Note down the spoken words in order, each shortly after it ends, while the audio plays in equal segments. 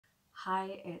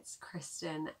Hi, it's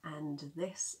Kristen and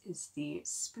this is the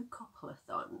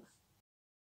Spookoplathon.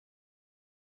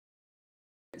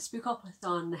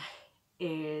 Spookoplathon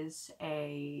is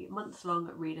a month-long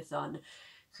readathon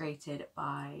created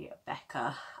by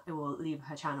Becca. I will leave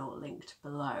her channel linked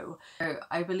below. So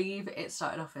I believe it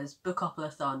started off as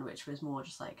Bookoplathon, which was more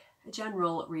just like a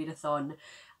general readathon,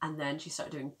 and then she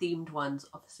started doing themed ones.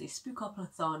 Obviously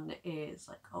Spookoplathon is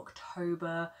like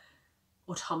October,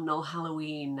 autumnal,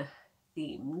 Halloween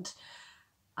themed.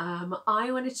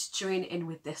 I wanted to join in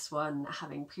with this one,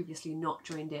 having previously not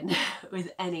joined in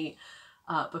with any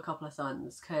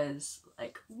bookoplathons, because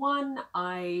like one,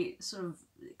 I sort of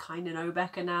kind of know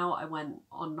Becca now. I went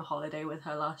on a holiday with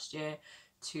her last year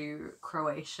to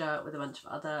Croatia with a bunch of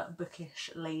other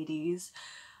bookish ladies.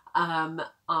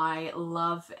 I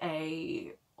love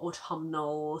a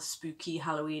autumnal, spooky,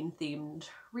 Halloween themed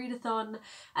readathon,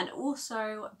 and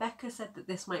also Becca said that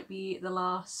this might be the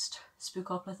last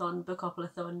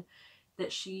bookoplathon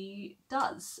that she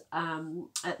does,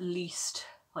 at least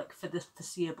like for the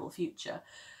foreseeable future.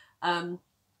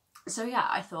 So yeah,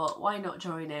 I thought, why not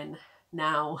join in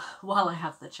now while I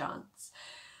have the chance?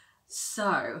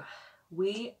 So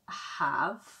we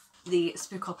have the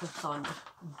Spookoplathon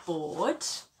board.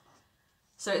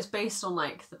 So it's based on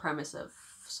like the premise of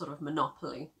sort of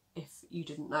Monopoly, if you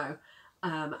didn't know,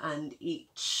 and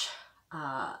each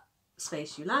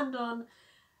space you land on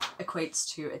equates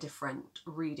to a different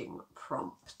reading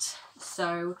prompt.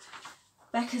 So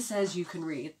Becca says you can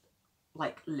read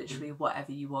like literally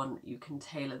whatever you want. You can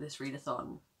tailor this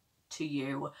readathon to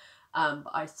you.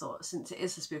 But I thought, since it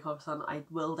is a Spookoplathon, I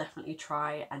will definitely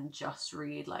try and just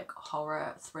read like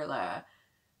horror, thriller,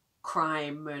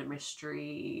 crime, murder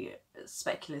mystery,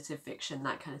 speculative fiction,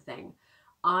 that kind of thing.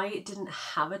 I didn't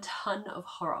have a ton of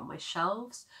horror on my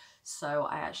shelves, so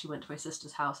I actually went to my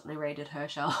sister's house and I raided her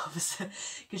shelves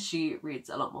because she reads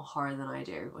a lot more horror than I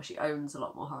do, or she owns a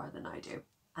lot more horror than I do.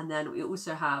 And then we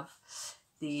also have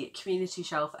the community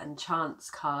shelf and chance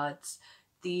cards.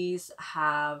 These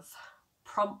have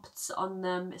prompts on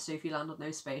them, so if you land on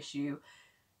no space, you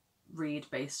read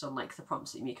based on like the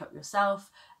prompts that you make up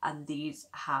yourself, and these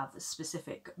have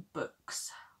specific books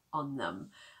on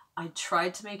them. I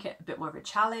tried to make it a bit more of a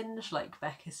challenge, like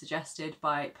Becca suggested,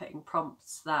 by putting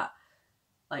prompts that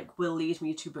like will lead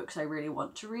me to books I really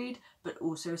want to read, but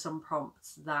also some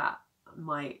prompts that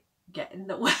might get in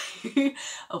the way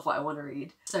of what I want to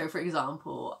read. So for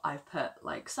example, I've put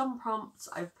like some prompts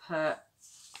I've put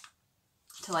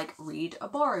to like read a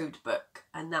borrowed book,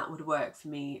 and that would work for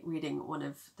me reading one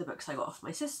of the books I got off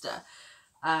my sister.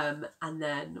 And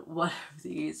then one of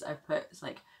these I've put is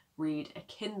like read a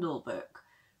Kindle book,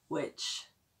 which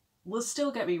will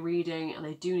still get me reading, and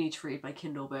I do need to read my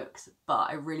Kindle books, but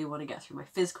I really want to get through my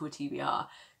physical TBR,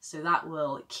 so that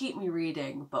will keep me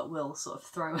reading but will sort of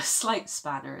throw a slight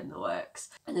spanner in the works.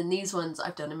 And then these ones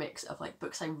I've done a mix of like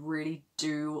books I really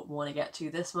do want to get to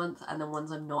this month, and then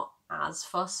ones I'm not as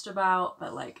fussed about,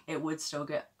 but like it would still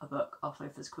get a book off my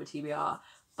physical TBR.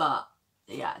 But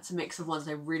yeah, it's a mix of ones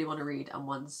I really want to read and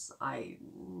ones I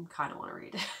kind of want to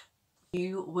read.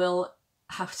 You will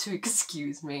have to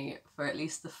excuse me for at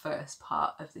least the first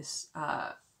part of this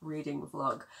reading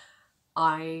vlog.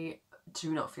 I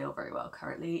do not feel very well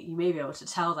currently. You may be able to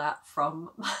tell that from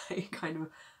my kind of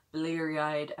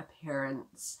bleary-eyed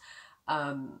appearance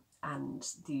and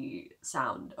the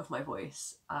sound of my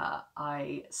voice.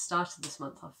 I started this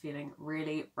month off feeling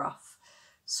really rough,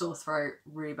 sore throat,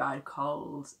 really bad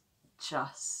cold,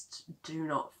 just do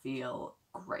not feel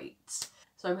great.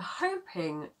 So I'm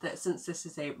hoping that since this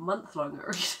is a month-long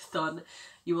readathon,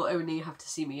 you will only have to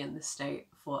see me in this state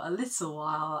for a little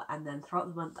while, and then throughout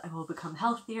the month I will become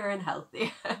healthier and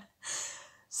healthier.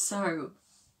 So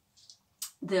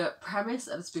the premise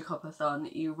of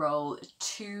Spookoplathon, you roll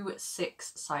 2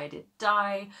 6-sided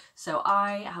die. So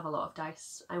I have a lot of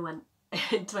dice. I went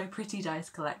into my pretty dice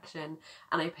collection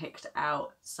and I picked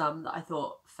out some that I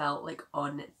thought felt like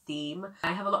on theme.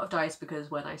 I have a lot of dice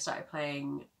because when I started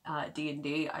playing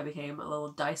D&D, I became a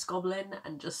little dice goblin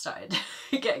and just started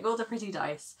getting all the pretty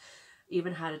dice.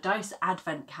 Even had a dice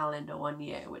advent calendar one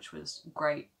year, which was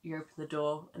great. You open the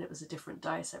door and it was a different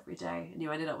dice every day, and you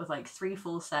ended up with like 3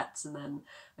 full sets and then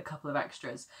a couple of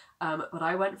extras. But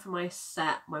I went for my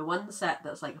one set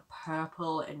that's like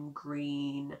purple and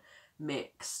green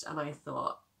mixed, and I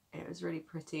thought it was really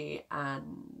pretty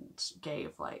and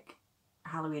gave like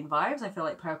Halloween vibes. I feel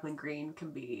like purple and green can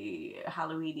be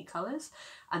Halloweeny colours.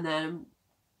 And then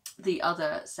the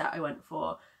other set I went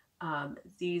for,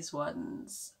 these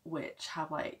ones which have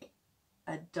like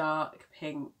a dark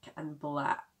pink and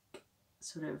black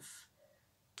sort of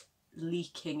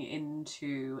leaking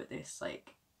into this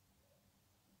like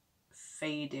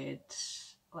faded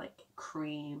like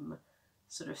cream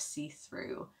sort of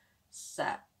see-through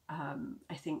set.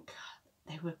 I think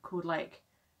they were called like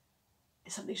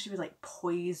something to do with like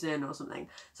poison or something.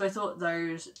 So I thought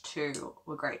those two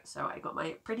were great. So I got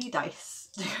my pretty dice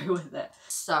to go with it.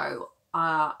 So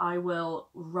I will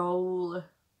roll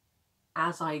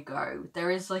as I go.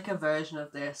 There is like a version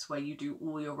of this where you do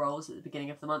all your rolls at the beginning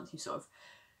of the month. You sort of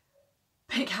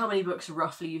pick how many books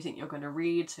roughly you think you're going to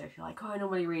read. So if you're like, oh, I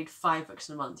normally read 5 books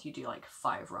in a month, you do like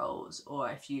 5 rolls. Or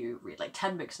if you read like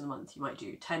 10 books in a month, you might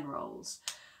do 10 rolls.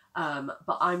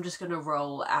 But I'm just going to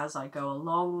roll as I go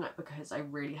along because I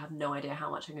really have no idea how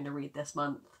much I'm going to read this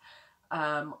month.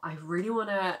 I really want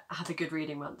to have a good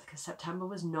reading month because September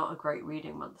was not a great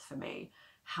reading month for me.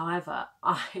 However,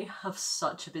 I have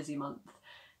such a busy month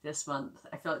this month.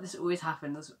 I feel like this always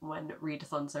happens when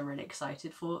readathons I'm really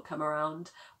excited for come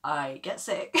around. I get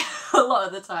sick a lot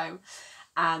of the time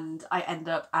and I end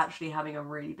up actually having a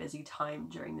really busy time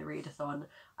during the readathon.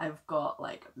 I've got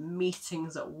like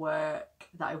meetings at work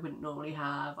that I wouldn't normally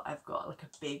have. I've got like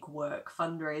a big work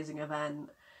fundraising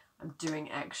event. I'm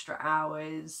doing extra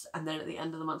hours, and then at the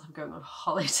end of the month I'm going on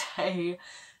holiday.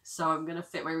 So I'm gonna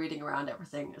fit my reading around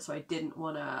everything. So I didn't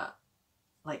wanna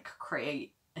like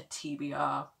create a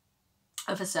TBR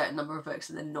of a certain number of books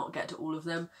and then not get to all of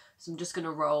them. So I'm just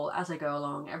gonna roll as I go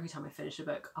along. Every time I finish a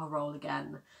book, I'll roll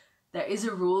again. There is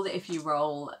a rule that if you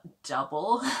roll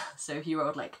double, so if you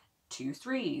rolled like 2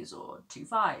 3s or 2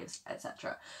 5s,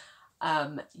 etc.,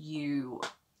 you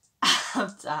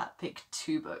have to pick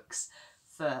 2 books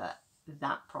for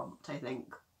that prompt, I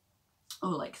think, or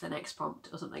like the next prompt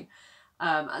or something.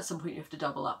 At some point you have to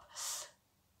double up.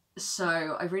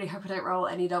 So I really hope I don't roll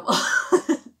any double.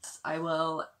 I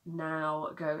will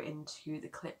now go into the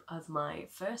clip of my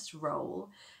first roll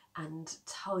and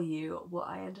tell you what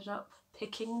I ended up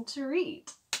picking to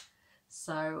read.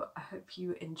 So I hope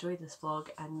you enjoy this vlog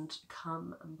and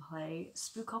come and play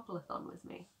Spookoplathon with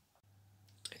me.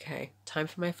 Okay, time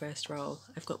for my first roll.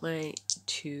 I've got my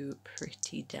 2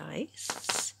 pretty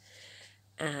dice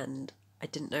and I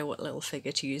didn't know what little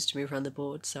figure to use to move around the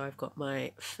board, so I've got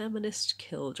my feminist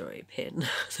killjoy pin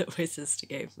that my sister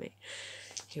gave me.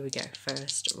 Here we go,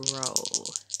 first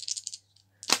roll.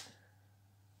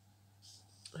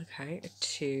 Okay, a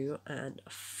 2 and a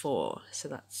 4, so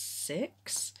that's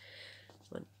 6.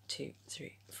 1, 2,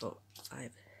 3, 4, 5,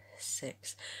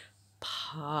 6.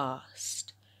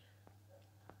 Passed.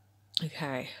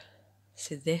 Okay,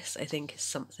 so this I think is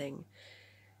something,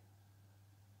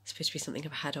 supposed to be something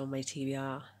I've had on my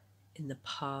TBR in the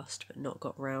past but not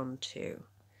got round to.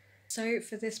 So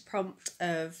for this prompt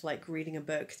of like reading a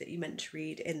book that you meant to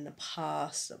read in the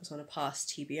past, that was on a past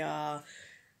TBR,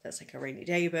 that's like a rainy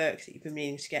day book that you've been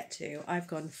meaning to get to, I've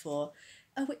gone for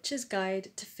A Witch's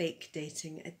Guide to Fake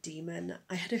Dating a Demon.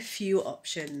 I had a few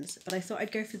options, but I thought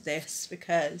I'd go for this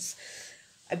because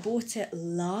I bought it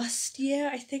last year,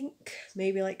 I think,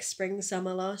 maybe like spring,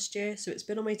 summer last year, so it's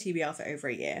been on my TBR for over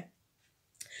a year.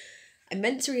 I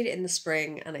meant to read it in the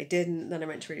spring and I didn't, then I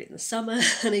meant to read it in the summer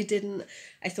and I didn't.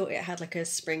 I thought it had like a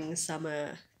spring,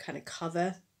 summer kind of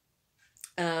cover.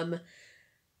 And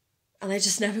I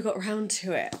just never got around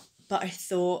to it. But I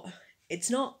thought, it's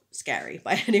not scary,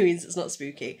 by any means it's not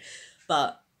spooky,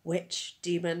 but witch,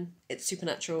 demon, it's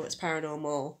supernatural, it's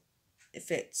paranormal, it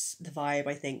fits the vibe,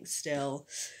 I think, still.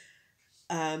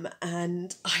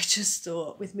 And I just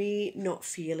thought, with me not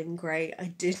feeling great, I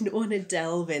didn't want to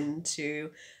delve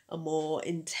into a more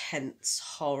intense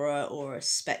horror or a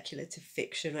speculative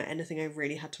fiction or anything I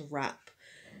really had to wrap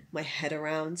my head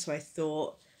around. So I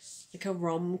thought like a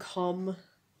rom-com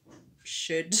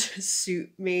should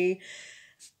suit me.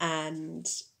 And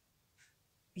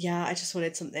yeah, I just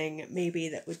wanted something maybe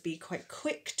that would be quite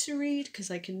quick to read, because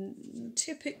I can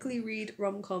typically read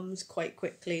rom-coms quite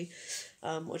quickly,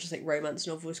 or just like romance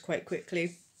novels quite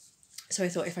quickly. So I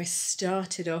thought if I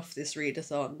started off this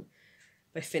readathon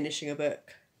by finishing a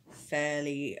book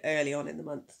fairly early on in the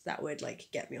month, that would like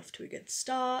get me off to a good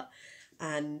start.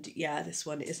 And yeah, this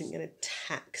one isn't going to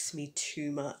tax me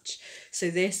too much. So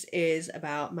this is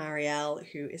about Marielle,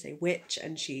 who is a witch,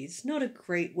 and she's not a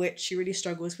great witch. She really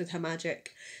struggles with her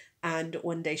magic. And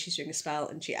one day she's doing a spell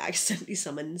and she accidentally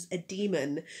summons a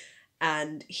demon.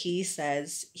 And he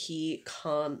says he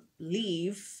can't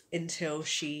leave until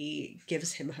she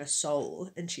gives him her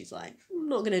soul. And she's like, I'm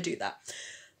not going to do that.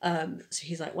 So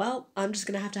he's like, well, I'm just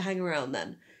going to have to hang around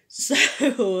then.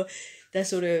 So they're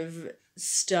sort of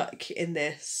stuck in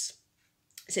this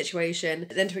situation.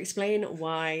 Then to explain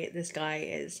why this guy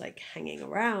is like hanging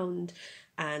around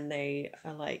and they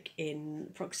are like in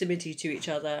proximity to each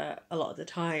other a lot of the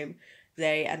time,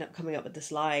 they end up coming up with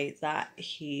this lie that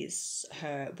he's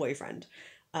her boyfriend.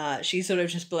 She sort of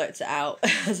just blurts it out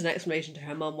as an explanation to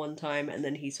her mum one time, and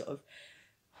then he sort of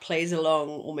plays along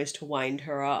almost to wind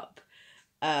her up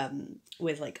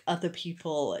with like other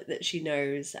people that she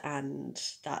knows, and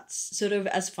that's sort of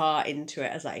as far into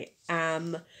it as I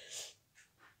am.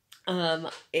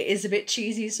 It is a bit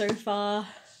cheesy so far,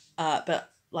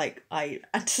 but like I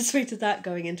anticipated that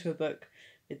going into a book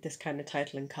with this kind of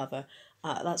title and cover.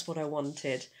 That's what I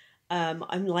wanted.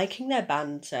 I'm liking their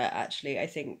banter, actually. I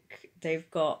think they've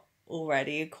got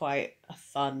already quite a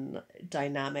fun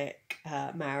dynamic,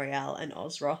 Marielle and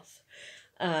Osroth.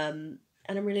 And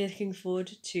I'm really looking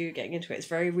forward to getting into it. It's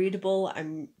very readable.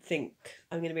 I think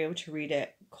I'm going to be able to read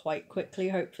it quite quickly,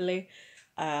 hopefully.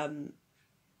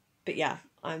 But yeah,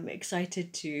 I'm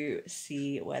excited to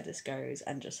see where this goes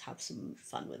and just have some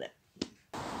fun with it.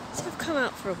 So I've come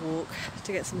out for a walk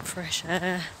to get some fresh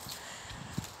air.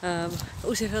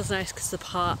 Also feels nice because the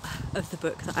part of the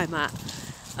book that I'm at,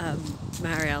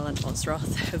 Marielle and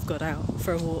Osroth have got out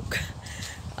for a walk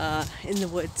in the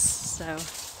woods, so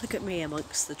look at me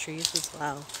amongst the trees as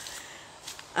well.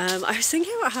 I was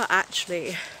thinking about how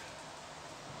actually,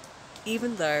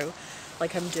 even though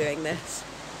like I'm doing this,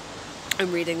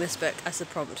 I'm reading this book as a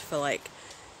prompt for like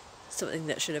something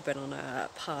that should have been on a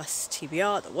past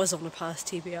TBR, that was on a past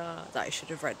TBR, that I should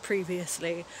have read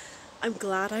previously. I'm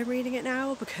glad I'm reading it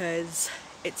now because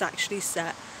it's actually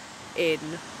set in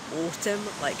autumn.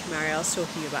 Like Marielle's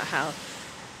talking about how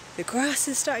the grass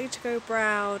is starting to go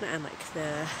brown and like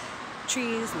the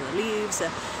trees and the leaves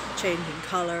are changing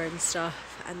colour and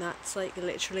stuff, and that's like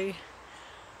literally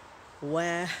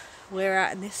where we're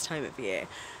at in this time of year.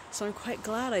 So I'm quite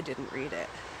glad I didn't read it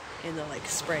in the like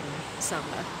spring,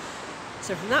 summer.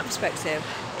 So from that perspective,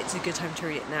 it's a good time to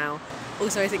read it now.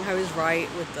 Also, I think I was right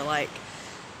with the like,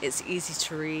 it's easy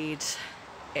to read,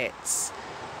 it's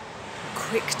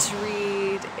quick to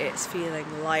read, it's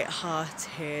feeling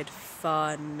light-hearted,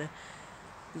 fun,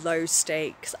 low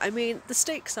stakes. I mean, the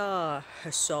stakes are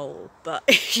her soul,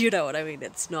 but you know what I mean,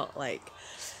 it's not like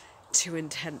too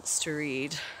intense to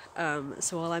read.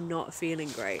 So while I'm not feeling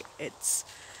great, it's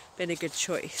been a good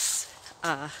choice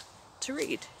to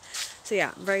read. So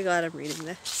yeah, I'm very glad I'm reading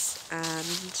this,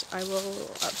 and I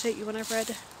will update you when I've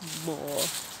read more.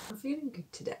 I'm feeling good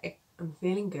today. I'm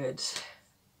feeling good.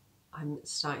 I'm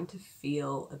starting to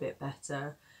feel a bit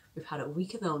better. We've had a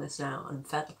week of illness now and I'm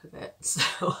fed up with it,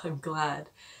 so I'm glad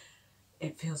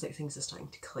it feels like things are starting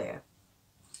to clear.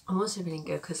 I'm also feeling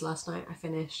good because last night I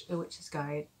finished A Witch's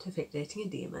Guide to Fake Dating a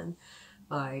Demon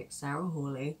by Sarah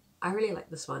Hawley. I really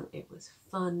liked this one. It was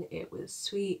fun, it was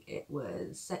sweet, it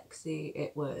was sexy,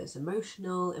 it was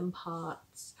emotional in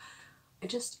parts. I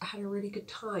just had a really good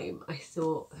time. I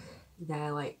thought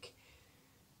their like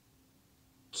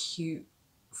cute,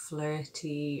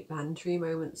 flirty, bantery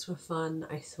moments were fun.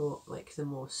 I thought like the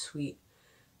more sweet,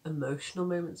 emotional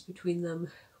moments between them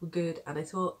were good, and I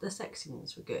thought the sex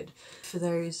scenes were good. For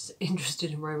those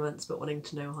interested in romance but wanting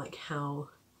to know like how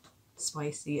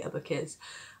spicy a book is,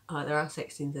 there are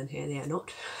sex scenes in here. They are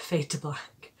not fade to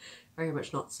black, very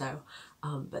much not so,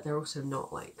 but they're also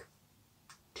not like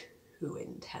too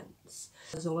intense.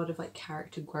 There's a lot of like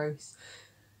character growth,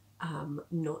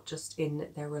 not just in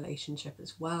their relationship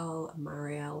as well.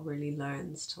 Marielle really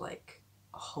learns to like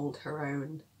hold her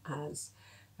own as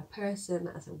a person,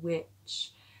 as a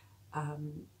witch.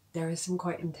 There is some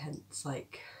quite intense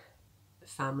like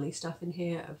family stuff in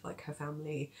here of like her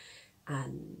family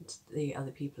and the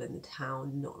other people in the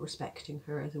town not respecting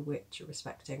her as a witch or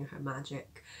respecting her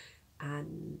magic,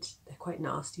 and they're quite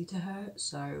nasty to her.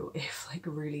 So if like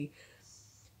really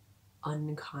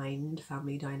unkind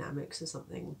family dynamics are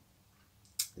something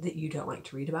that you don't like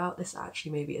to read about, this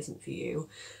actually maybe isn't for you.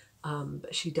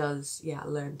 But she does, yeah,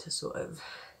 learn to sort of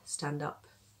stand up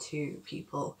to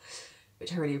people,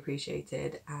 which I really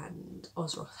appreciated, and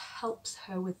Osroth helps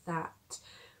her with that.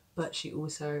 But she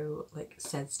also like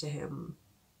says to him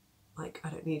like, I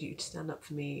don't need you to stand up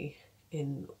for me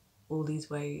in all these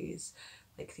ways,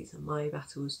 like these are my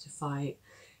battles to fight.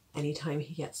 Anytime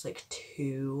he gets like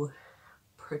too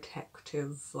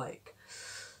protective, like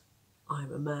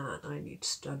I'm a man, I need to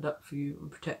stand up for you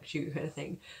and protect you kind of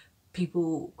thing,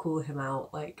 people call him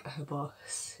out. Like her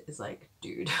boss is like,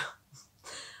 dude,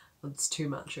 that's too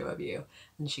macho of you,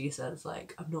 and she says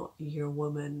like, I'm not your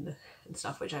woman and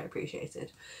stuff, which I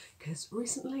appreciated, because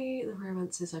recently the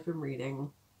romances I've been reading,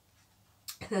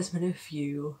 there's been a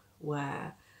few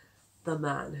where the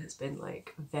man has been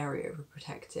like very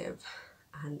overprotective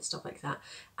and stuff like that,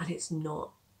 and it's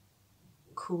not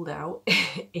called out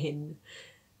in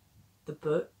the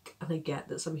book. And I get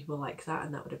that some people like that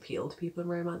and that would appeal to people in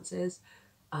romances,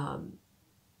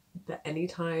 But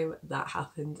anytime that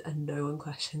happens and no one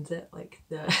questions it, like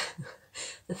the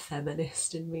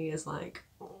feminist in me is like,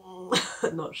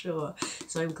 not sure.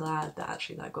 So I'm glad that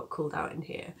actually that got called out in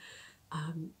here.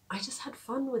 I just had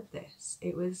fun with this.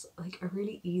 It was like a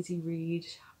really easy read.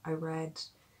 I read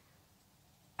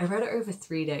it over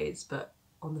 3 days, but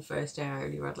on the first day I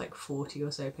only read like 40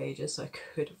 or so pages, so I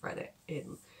could have read it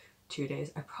in 2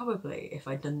 days. I probably, if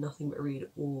I'd done nothing but read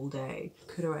all day,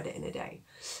 could have read it in a day.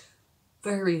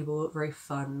 Very readable, very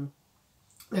fun,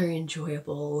 very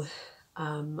enjoyable.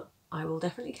 I will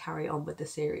definitely carry on with the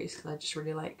series because I just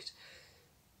really liked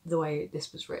the way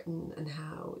this was written and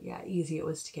how, yeah, easy it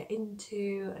was to get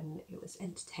into, and it was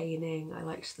entertaining. I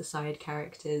liked the side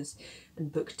characters,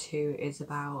 and book 2 is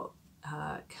about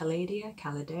Calidea,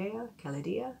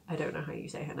 I don't know how you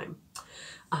say her name,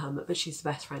 but she's the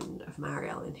best friend of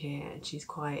Marielle in here, and she's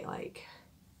quite like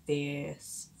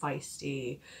fierce,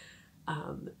 feisty,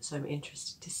 so I'm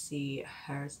interested to see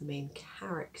her as the main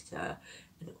character.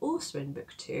 And also in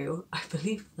book 2, I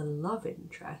believe the love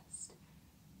interest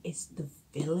is the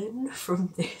villain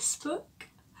from this book,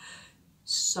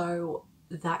 so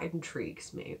that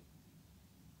intrigues me.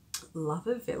 Love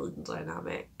a villain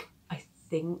dynamic. I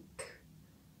think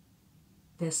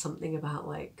there's something about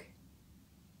like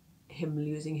him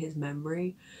losing his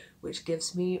memory which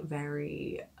gives me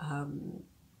very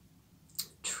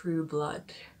True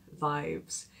Blood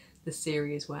vibes, the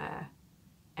series where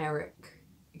Eric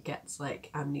gets like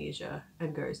amnesia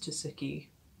and goes to Suki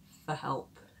for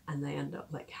help, and they end up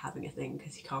like having a thing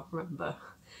because he can't remember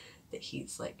that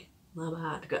he's like the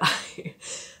bad guy.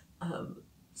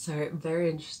 So I'm very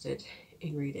interested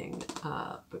in reading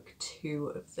book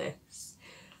 2 of this.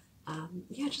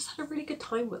 Yeah, just had a really good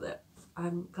time with it.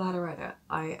 I'm glad I read it.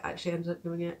 I actually ended up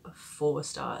giving it 4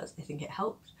 stars. I think it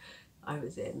helped. I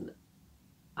read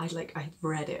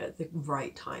it at the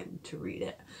right time to read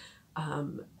it.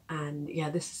 And yeah,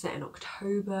 this is set in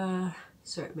October,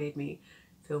 so it made me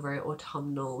feel very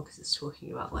autumnal because it's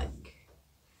talking about like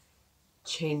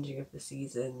changing of the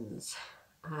seasons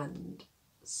and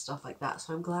stuff like that.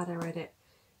 So I'm glad I read it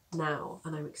now,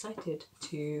 and I'm excited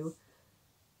to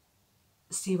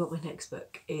see what my next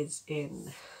book is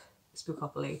in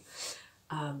Spookopoly.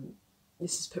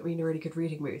 This has put me in a really good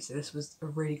reading mood, so this was a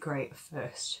really great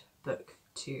first book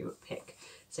to pick.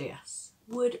 So yes,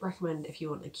 would recommend if you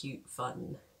want a cute,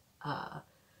 fun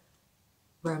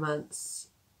romance.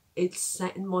 It's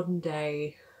set in modern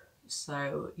day,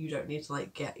 so you don't need to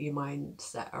like get your mind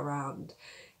set around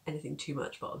anything too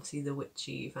much, but obviously the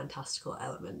witchy, fantastical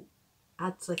element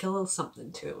adds like a little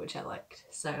something to it, which I liked.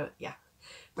 So yeah,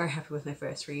 very happy with my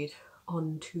first read.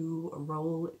 On to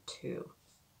roll 2.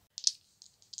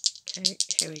 Okay,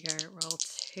 here we go, roll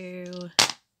 2.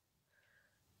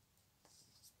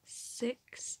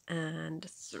 6 and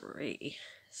 3,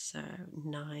 so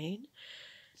 9.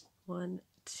 1,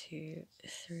 2,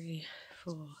 3,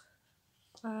 4,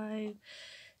 5,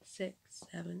 6,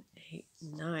 7, 8,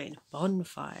 9.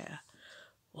 Bonfire.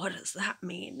 What does that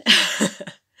mean?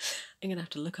 I'm gonna have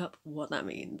to look up what that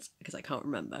means because I can't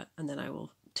remember, and then I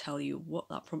will tell you what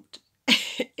that prompt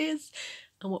is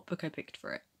and what book I picked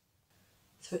for it.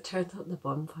 So it turns out the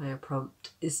bonfire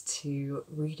prompt is to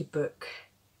read a book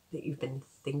that you've been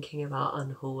thinking about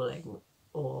unhauling,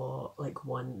 or like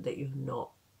one that you're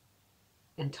not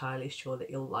entirely sure that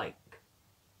you'll like.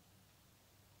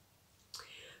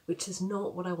 Which is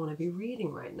not what I want to be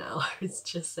reading right now. I was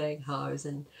just saying how I was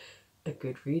in a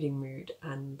good reading mood,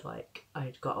 and like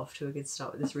I'd got off to a good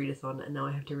start with this readathon, and now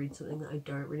I have to read something that I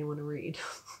don't really want to read.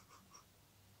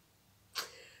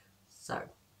 So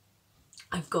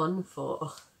I've gone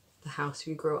for The House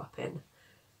We Grew Up In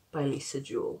by Lisa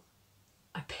Jewell.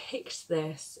 I picked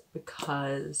this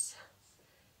because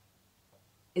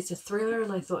it's a thriller,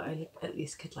 and I thought I at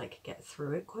least could like get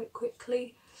through it quite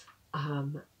quickly.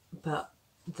 But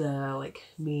the like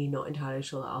me not entirely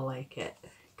sure that I'll like it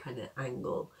kind of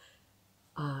angle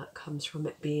comes from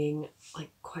it being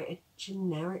like quite a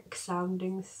generic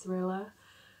sounding thriller.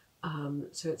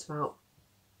 So it's about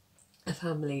a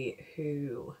family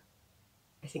who,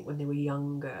 I think when they were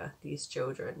younger, these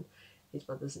children, these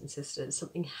brothers and sisters,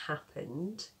 something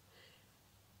happened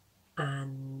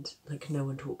and like no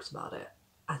one talks about it.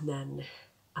 And then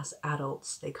as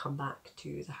adults, they come back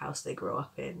to the house they grew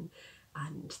up in,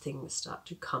 and things start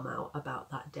to come out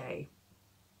about that day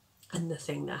and the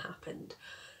thing that happened.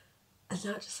 And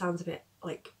that just sounds a bit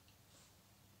like,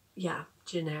 yeah,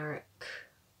 generic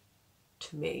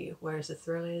to me. Whereas the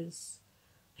thrillers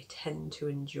I tend to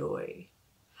enjoy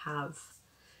have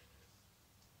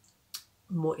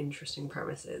more interesting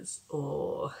premises,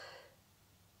 or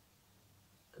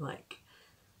like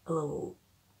a little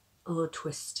a little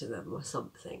twist to them or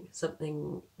something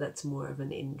that's more of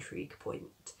an intrigue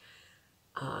point.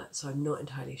 So I'm not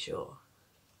entirely sure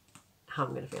how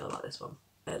I'm going to feel about this one.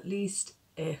 At least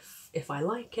if I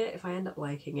like it, if I end up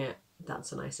liking it,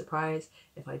 that's a nice surprise.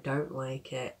 If I don't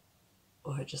like it,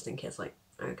 or I just think it's like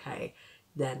okay,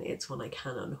 then it's one I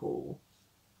can unhaul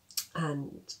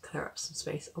and clear up some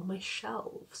space on my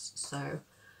shelves. So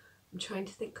I'm trying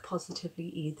to think positively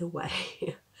either way.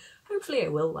 Hopefully I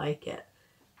will like it.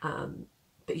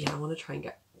 But yeah, I want to try and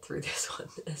get through this one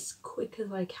as quick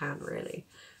as I can, really,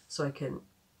 so I can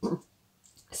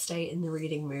stay in the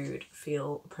reading mood,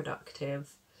 feel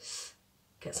productive,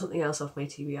 get something else off my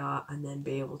TBR, and then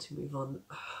be able to move on,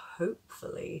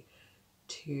 hopefully,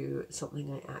 to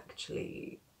something I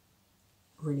actually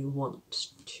really want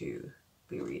to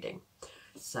be reading.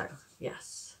 So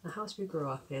yes, the house we grew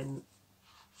up in,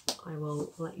 I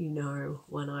will let you know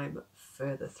when I'm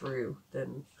further through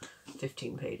than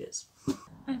 15 pages.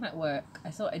 I'm at work. I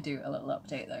thought I'd do a little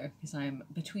update though, because I'm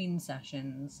between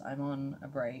sessions, I'm on a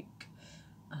break.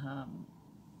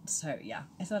 So yeah,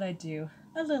 I thought I'd do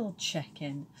a little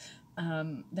check-in.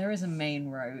 There is a main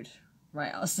road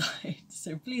right outside,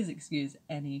 so please excuse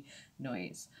any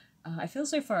noise. I feel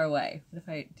so far away. What if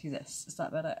I do this? Is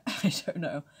that better? I don't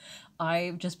know.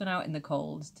 I've just been out in the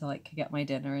cold to like get my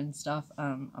dinner and stuff.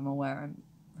 I'm aware I'm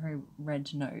very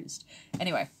red-nosed.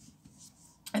 Anyway,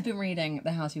 I've been reading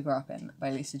The House You Grew Up In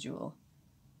by Lisa Jewell.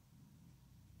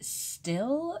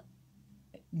 Still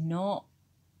not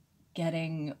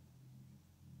getting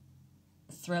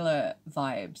thriller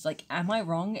vibes. Like, am I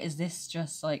wrong? Is this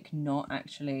just like not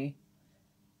actually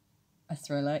a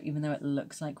thriller, even though it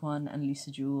looks like one, and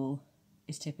Lisa Jewell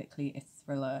is typically a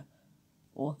thriller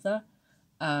author?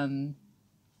 Because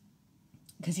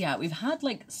yeah, we've had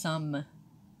like some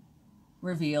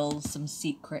reveals, some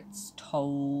secrets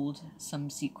told, some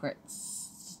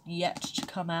secrets yet to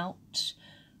come out,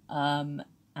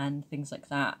 and things like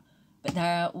that, but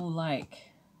they're all like,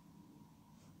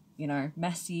 you know,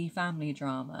 messy family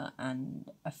drama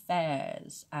and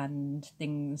affairs and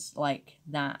things like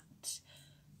that.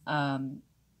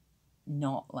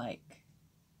 Not like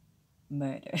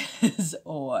murders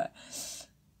or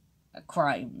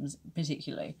crimes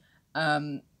particularly.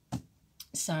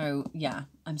 So yeah,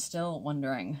 I'm still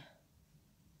wondering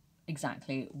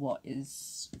exactly what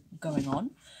is going on.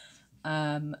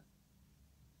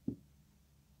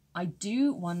 I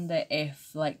do wonder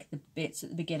if like the bits at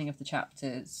the beginning of the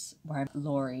chapters where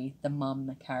Laurie, the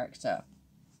mum character,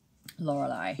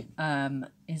 Lorelai,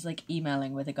 is like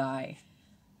emailing with a guy,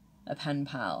 a pen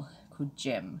pal called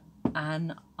Jim,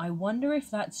 and I wonder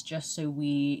if that's just so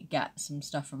we get some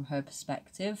stuff from her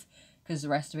perspective, because the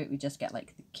rest of it we just get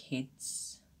like the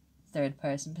kids' third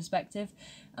person perspective,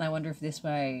 and I wonder if this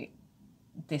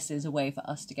is a way for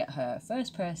us to get her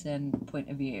first person point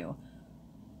of view,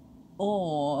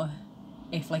 or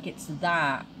if like it's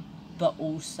that but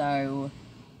also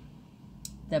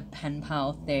the pen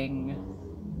pal thing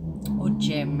or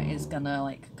Jim is gonna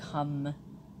like come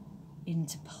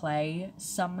into play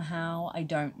somehow. I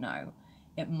don't know.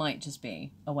 It might just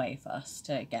be a way for us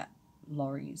to get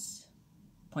Laurie's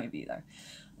point of view though.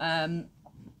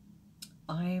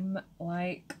 I'm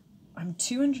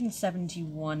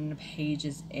 271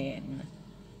 pages in,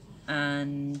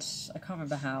 and I can't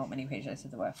remember how many pages I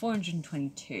said there were.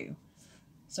 422.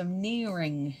 So I'm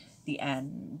nearing the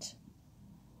end.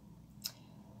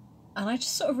 And I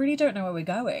just sort of really don't know where we're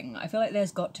going. I feel like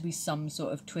there's got to be some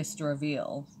sort of twist or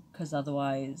reveal, because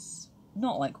otherwise,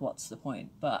 not like what's the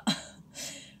point, but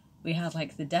we had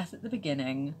like the death at the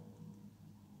beginning,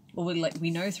 or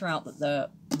we know throughout that the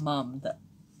mum, that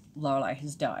Lorelai,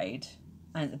 has died,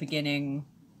 and at the beginning,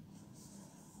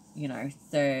 you know,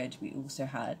 third, we also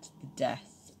had the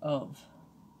death of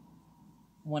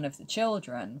one of the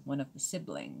children, one of the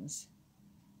siblings,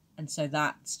 and so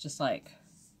that's just like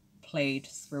played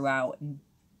throughout in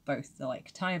both the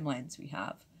like timelines we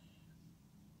have.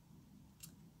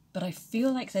 But I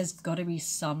feel like there's got to be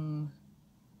some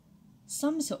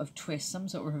sort of twist, some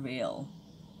sort of reveal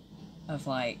of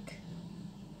like,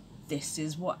 this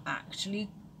is what actually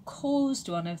caused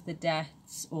one of the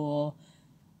deaths, or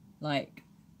like,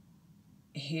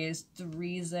 here's the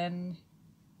reason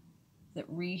that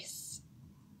Reese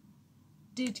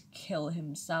did kill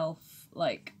himself.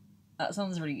 Like, that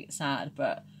sounds really sad,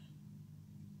 but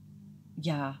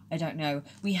yeah, I don't know.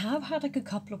 We have had like a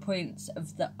couple of points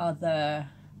of the other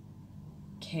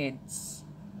kids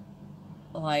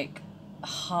like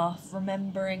half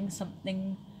remembering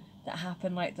something that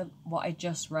happened, like what I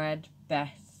just read,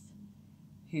 Beth,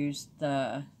 who's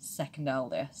the second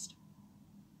eldest,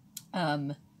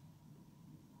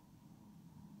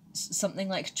 something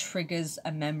like triggers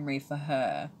a memory for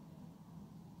her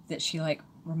that she like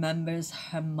remembers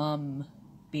her mum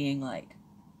being like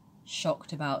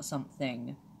shocked about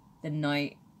something the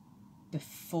night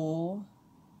before,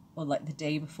 or like the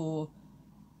day before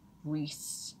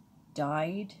Reese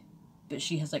died, but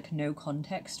she has like no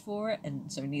context for it,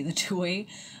 and so neither do we.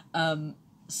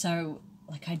 So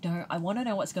like I want to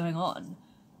know what's going on,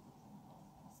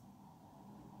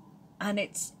 and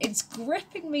it's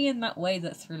gripping me in that way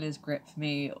that thrillers grip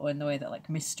me, or in the way that like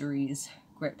mysteries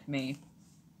grip me,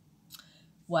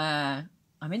 where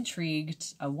I'm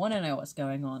intrigued, I want to know what's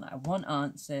going on, I want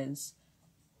answers.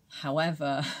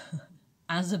 However,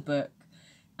 as a book,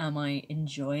 am I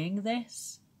enjoying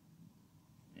this?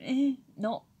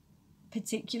 Not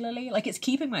particularly. Like, it's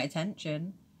keeping my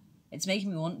attention, it's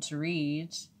making me want to read.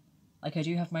 Like, I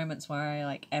do have moments where I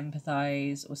like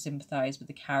empathize or sympathize with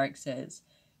the characters,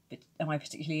 but am I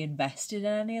particularly invested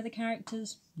in any of the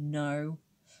characters? No.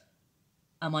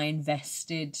 Am I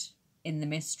invested in the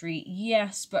mystery?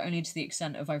 Yes, but only to the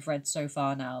extent of I've read so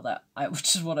far now that I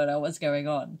just want to know what's going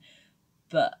on.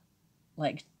 But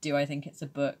like, do I think it's a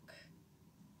book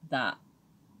that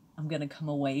I'm gonna come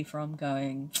away from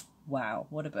going, wow,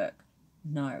 what a book?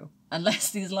 No.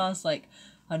 Unless these last like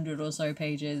 100 or so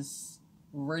pages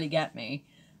really get me.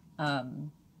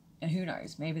 And who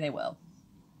knows, maybe they will.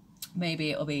 Maybe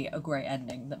it'll be a great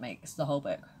ending that makes the whole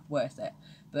book worth it.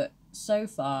 But so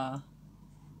far,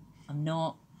 I'm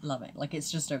not loving it. Like,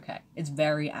 it's just okay. It's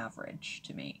very average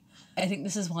to me. I think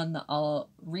this is one that I'll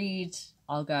read,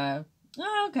 I'll go,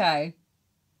 oh, okay,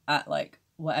 at like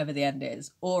whatever the end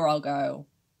is, or I'll go,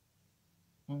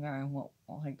 okay,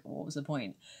 what was the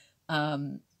point?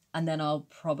 And then I'll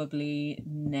probably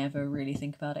never really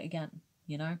think about it again,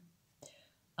 you know?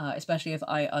 Especially if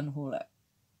I unhaul it.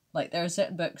 Like, there are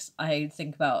certain books I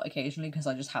think about occasionally because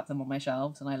I just have them on my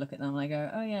shelves and I look at them and I go,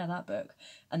 oh yeah, that book.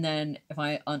 And then if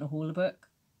I unhaul a book,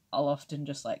 I'll often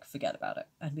just like forget about it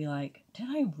and be like, did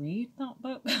I read that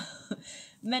book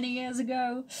many years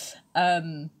ago?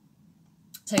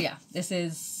 So yeah, this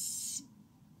is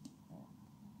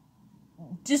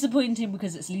disappointing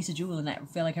because it's Lisa Jewell, and I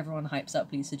feel like everyone hypes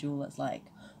up Lisa Jewell as like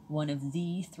one of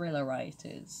the thriller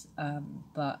writers.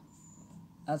 But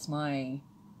as my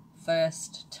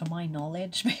first, to my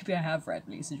knowledge, maybe I have read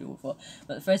Lisa Jewell before,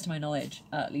 but the first to my knowledge,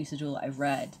 Lisa Jewell I've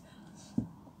read,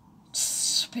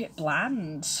 just a bit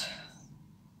bland.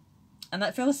 And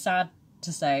that feels sad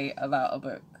to say about a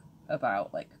book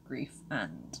about like grief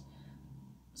and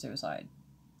suicide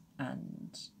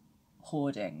and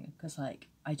hoarding, because like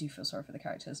I do feel sorry for the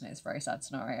characters and it's a very sad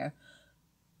scenario,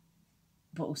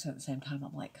 but also at the same time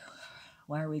I'm like,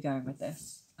 where are we going with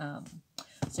this?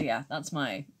 So yeah, that's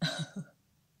my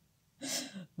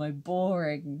my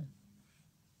boring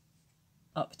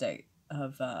update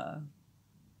of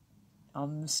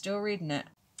I'm still reading it.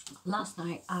 Last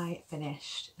night I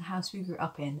finished The House We Grew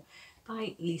Up In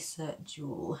by Lisa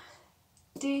Jewell.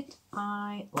 Did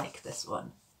I like this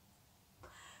one?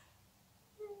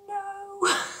 No.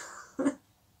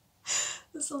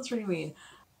 This sounds really mean.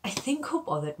 I think what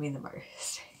bothered me the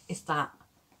most is that,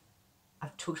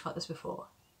 I've talked about this before,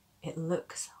 it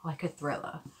looks like a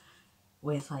thriller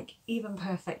with like, even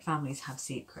perfect families have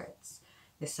secrets.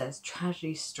 This says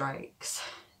tragedy strikes,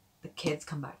 the kids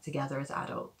come back together as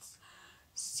adults,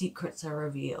 secrets are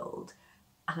revealed.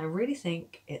 And I really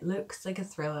think it looks like a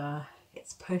thriller,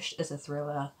 it's pushed as a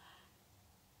thriller.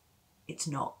 It's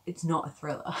not a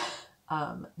thriller.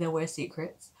 There were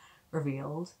secrets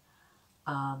revealed,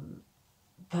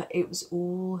 but it was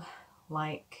all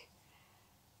like,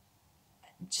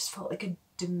 just felt like a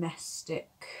domestic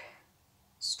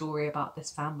story about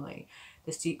this family.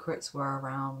 The secrets were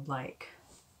around like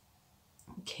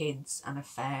kids and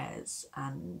affairs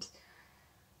and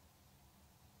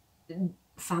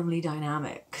family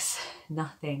dynamics.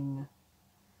 Nothing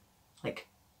like,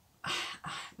 I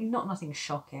mean, not nothing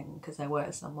shocking, because there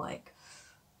were some like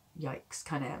yikes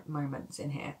kind of moments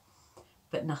in here,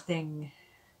 but nothing,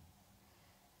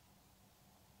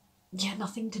 yeah,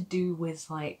 nothing to do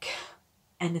with like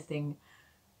anything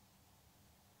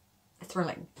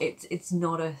thrilling. It's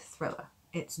not a thriller,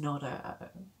 it's not a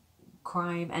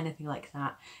crime, anything like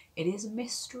that. It is a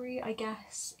mystery, I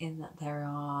guess, in that there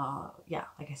are, yeah,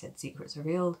 like I said, secrets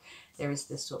revealed. There is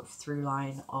this sort of through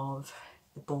line of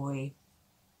the boy,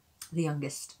 the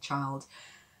youngest child,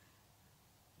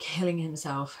 killing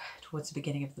himself towards the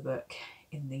beginning of the book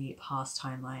in the past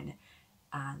timeline,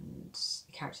 and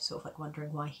the character sort of like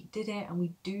wondering why he did it, and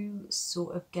we do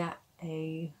sort of get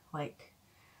a like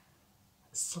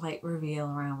slight reveal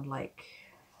around like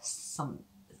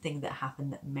something that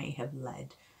happened that may have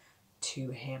led to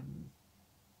him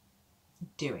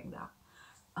doing that.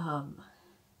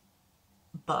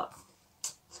 But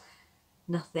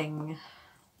nothing,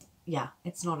 yeah,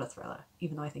 it's not a thriller,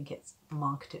 even though I think it's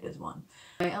marketed as one.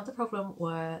 My other problem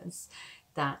was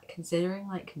that, considering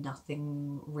like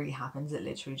nothing really happens, it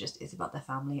literally just is about their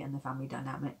family and the family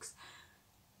dynamics,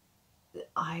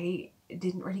 I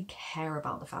didn't really care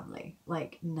about the family.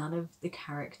 Like, none of the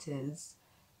characters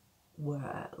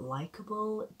were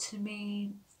likable to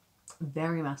me.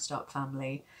 Very messed up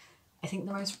family. I think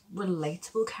the most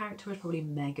relatable character was probably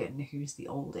Megan, who's the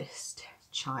oldest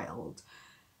child.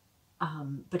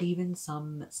 But even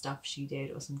some stuff she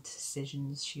did, or some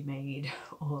decisions she made,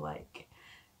 or like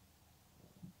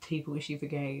people she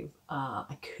forgave,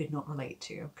 I could not relate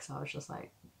to, because I was just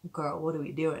like, girl, what are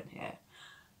we doing here?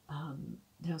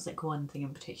 There was like one thing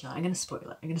in particular. I'm gonna spoil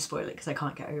it because I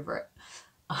can't get over it.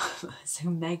 So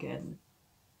Megan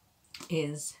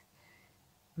is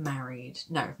married.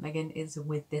 No, Megan is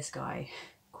with this guy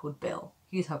called Bill.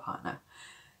 He's her partner.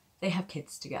 They have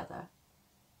kids together.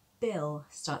 Bill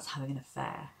starts having an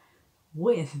affair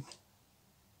with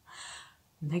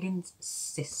Megan's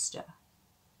sister,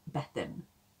 Bethan,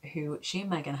 who she and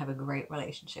Megan have a great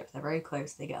relationship. They're very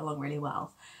close. They get along really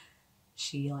well.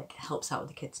 She like helps out with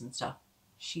the kids and stuff.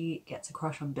 She gets a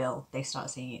crush on Bill. They start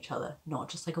seeing each other, not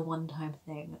just like a one-time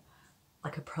thing,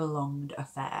 like a prolonged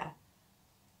affair.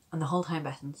 And the whole time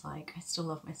Bethan's like, I still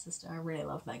love my sister. I really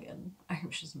love Megan. I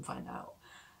hope she doesn't find out.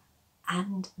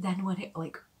 And then when it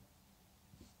like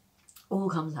all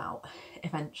comes out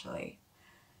eventually,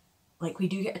 like we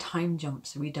do get a time jump,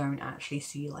 so we don't actually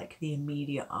see like the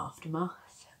immediate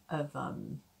aftermath of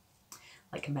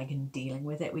like Megan dealing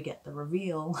with it. We get the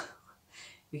reveal.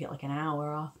 We get like an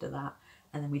hour after that,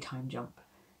 and then we time jump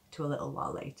to a little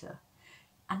while later.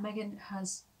 And Megan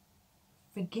has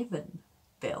forgiven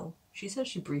Bill. She says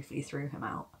she briefly threw him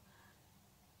out,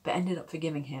 but ended up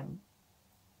forgiving him.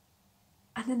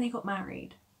 And then they got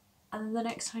married. And then the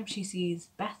next time she sees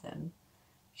Bethan,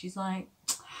 she's like,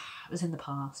 it was in the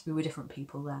past, we were different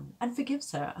people then, and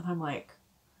forgives her. And I'm like,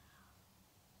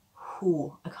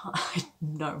 whew, I can't,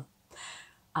 no.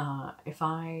 If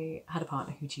I had a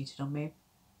partner who cheated on me,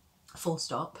 full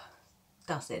stop,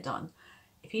 that's it, done.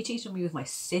 If he cheated on me with my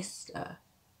sister,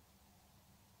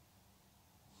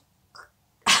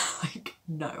 like,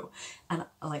 no. And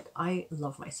like, I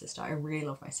love my sister. I really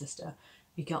love my sister.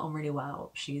 We get on really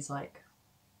well. She's like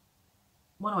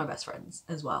one of my best friends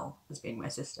as well as being my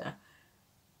sister.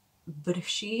 But if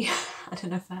she had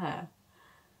an affair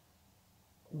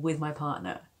with my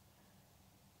partner,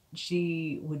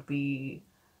 she would be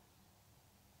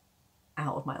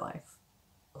out of my life.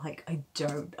 Like, I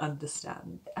don't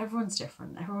understand. Everyone's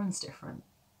different. Everyone's different.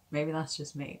 Maybe that's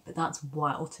just me, but that's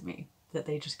wild to me that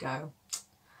they just go,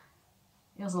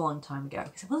 it was a long time ago,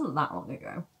 because it wasn't that long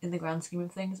ago. In the grand scheme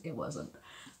of things, it wasn't.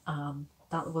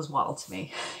 That was wild to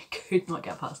me. I could not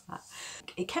get past that.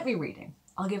 It kept me reading.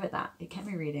 I'll give it that. It kept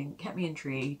me reading, kept me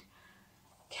intrigued,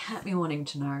 kept me wanting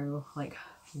to know like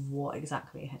what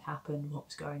exactly had happened, what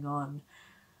was going on.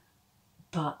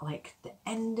 But like the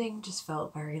ending just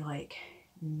felt very like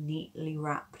neatly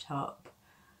wrapped up,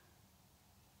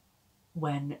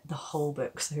 when the whole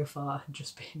book so far had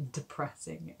just been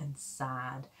depressing and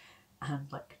sad and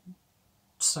like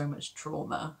so much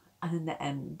trauma. And then the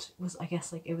end was, I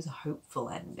guess, like it was a hopeful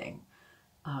ending.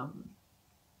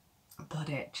 But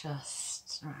it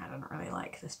just, I don't really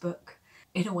like this book.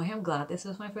 In a way, I'm glad this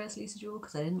was my first Lisa Jewell,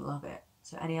 because I didn't love it.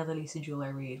 So any other Lisa Jewell I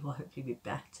read will hopefully be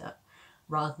better,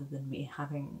 rather than me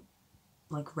having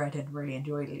like read and really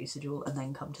enjoyed Lisa Jewell and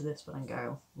then come to this one and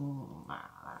go,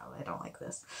 I don't like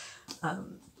this.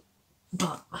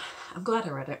 But I'm glad I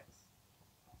read it.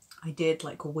 I did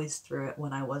like whiz through it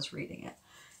when I was reading it.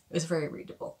 It was very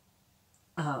readable.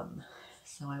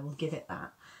 So I will give it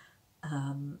that.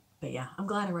 But yeah, I'm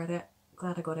glad I read it.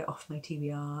 Glad I got it off my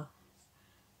TBR.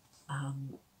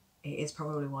 It is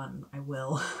probably one I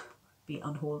will be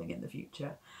unhauling in the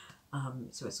future.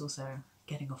 So it's also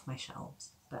getting off my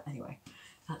shelves. But anyway,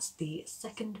 that's the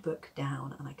second book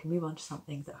down, and I can move on to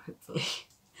something that hopefully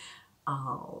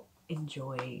I'll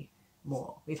enjoy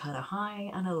more. We've had a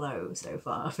high and a low so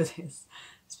far for this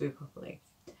Spookopoly.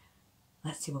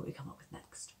 Let's see what we come up with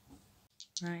next.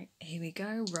 Right, here we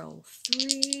go. Roll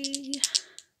 3.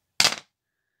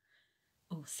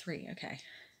 Oh, 3, okay.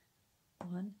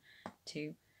 1,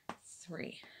 2,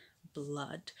 3.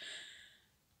 Blood.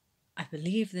 I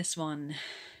believe this one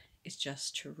is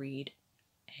just to read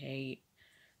a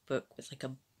book with like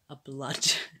a blood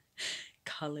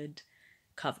coloured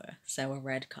cover, so a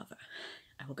red cover.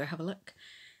 I will go have a look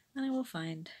and I will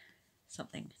find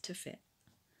something to fit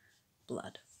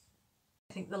blood.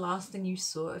 I think the last thing you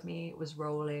saw of me was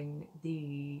rolling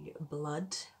the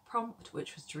blood prompt,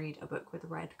 which was to read a book with a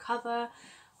red cover.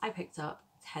 I picked up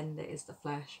Tender is the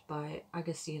Flesh by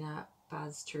Agustina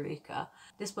Bazterrica.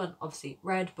 This one obviously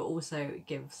red, but also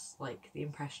gives like the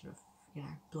impression of, you know,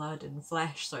 blood and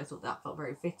flesh, so I thought that felt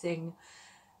very fitting.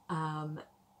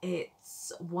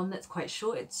 It's one that's quite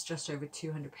short, it's just over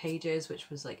 200 pages, which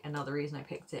was like another reason I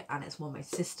picked it, and it's one my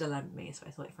sister lent me, so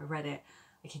I thought if I read it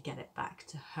I could get it back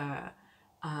to her.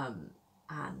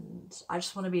 And I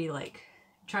just want to be like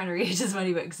trying to read as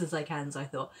many books as I can, so I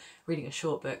thought reading a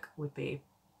short book would be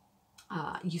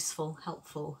useful,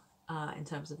 helpful in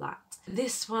terms of that.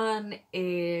 This one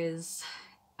is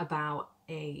about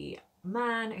a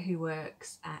man who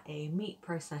works at a meat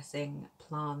processing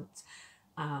plant,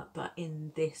 but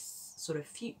in this sort of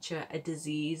future a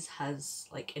disease has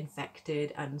like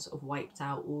infected and sort of wiped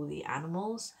out all the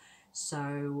animals,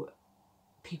 so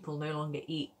people no longer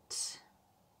eat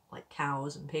like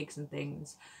cows and pigs and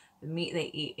things. The meat they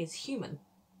eat is human.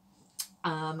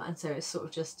 And so it's sort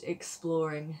of just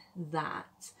exploring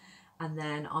that. And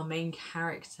then our main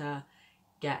character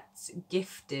gets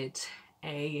gifted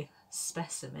a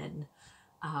specimen,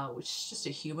 which is just a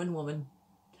human woman.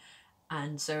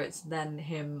 And so it's then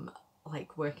him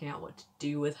like working out what to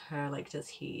do with her. Like, does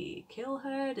he kill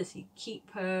her? Does he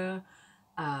keep her?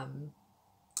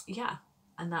 Yeah,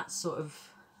 and that's sort of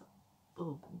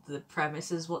the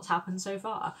premise is what's happened so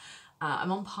far.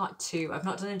 I'm on part 2. I've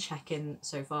not done a check-in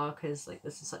so far because like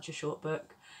this is such a short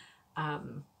book. I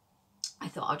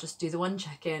thought I'll just do the one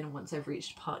check-in once I've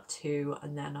reached part 2,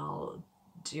 and then I'll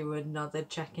do another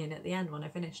check-in at the end when I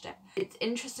finished it. It's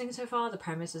interesting so far. The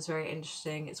premise is very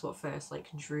interesting. It's what first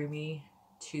like drew me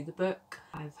to the book.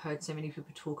 I've heard so many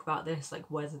people talk about this, like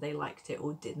whether they liked it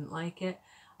or didn't like it.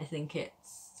 I think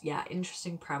it's, yeah,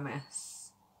 interesting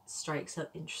premise, strikes up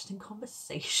interesting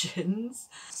conversations.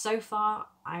 So far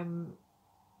I'm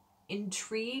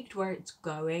intrigued where it's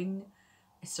going.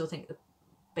 I still think the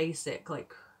basic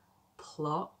like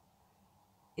plot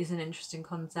is an interesting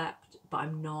concept, but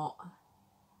I'm not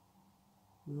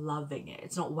loving it.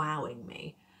 It's not wowing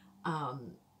me.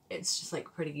 It's just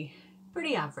like pretty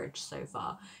average so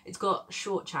far. It's got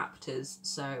short chapters,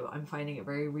 so I'm finding it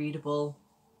very readable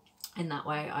in that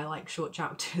way. I like short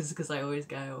chapters because I always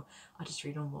go, I'll just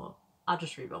read one more,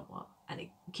 and it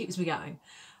keeps me going.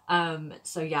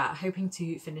 So yeah, hoping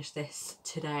to finish this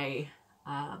today,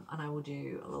 and I will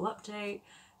do a little update,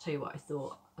 tell you what I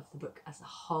thought of the book as a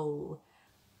whole.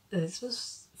 This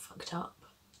was fucked up.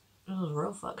 It was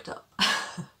real fucked up.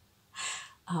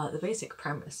 The basic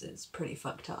premise is pretty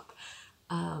fucked up,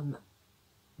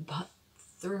 but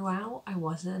throughout I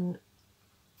wasn't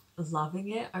loving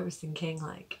it. I was thinking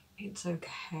like, it's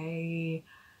okay.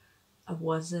 I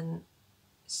wasn't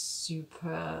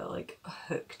super like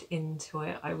hooked into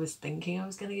it. I was thinking I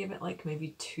was gonna give it like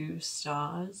maybe 2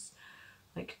 stars,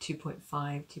 like 2.5,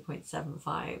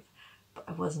 2.75, but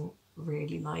I wasn't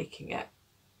really liking it.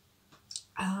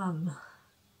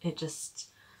 It just,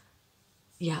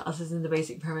 yeah, other than the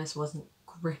basic premise, wasn't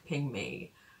gripping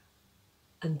me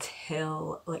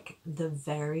until like the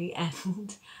very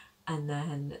end. And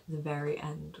then the very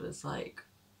end was like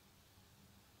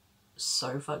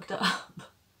so fucked up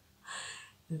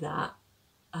that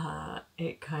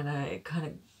it kind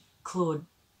of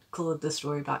clawed the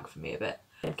story back for me a bit.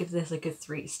 I'd give this like a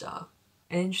 3 star.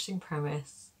 An interesting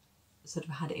premise, sort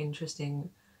of had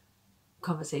interesting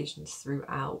conversations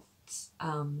throughout.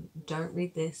 Don't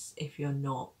read this if you're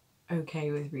not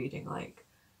okay with reading like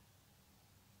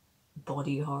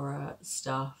body horror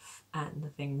stuff and the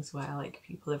things where like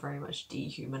people are very much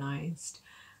dehumanized,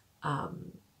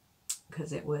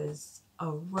 because it was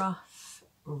a rough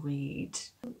read.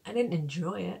 I didn't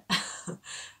enjoy it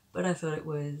but I thought it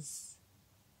was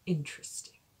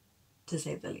interesting, to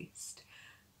say the least.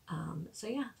 So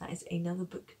yeah, that is another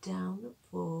book down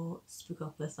for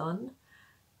Spookoplathon.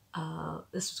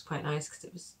 This was quite nice because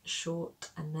it was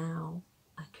short, and now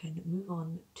I can move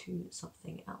on to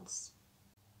something else.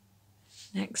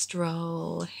 Next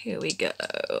roll, here we go.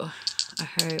 I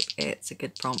hope it's a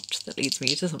good prompt that leads me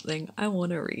to something I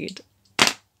want to read.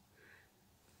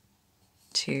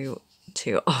 2,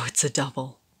 2, oh, it's a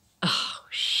double. Oh,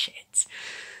 shit.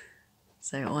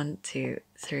 So 1, 2,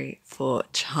 3, 4,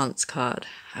 chance card.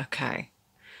 Okay.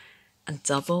 And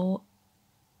double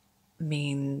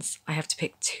means I have to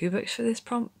pick 2 books for this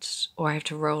prompt, or I have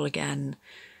to roll again.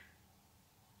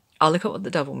 I'll look at what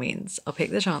the double means. I'll pick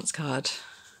the chance card.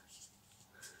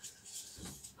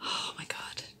 Oh my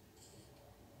god.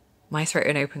 My Throat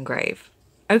an Open Grave.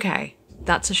 Okay,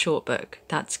 that's a short book.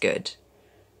 That's good.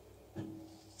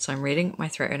 So I'm reading My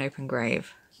Throat an Open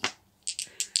Grave.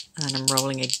 and then I'm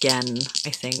rolling again, I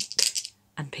think,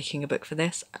 and picking a book for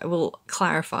this. I will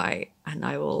clarify and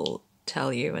I will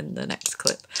tell you in the next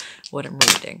clip what I'm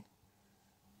reading.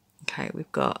 Okay,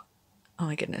 we've got, oh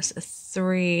my goodness, a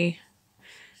 3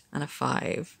 and a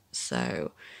 5.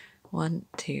 So 1,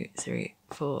 2, 3,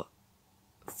 4,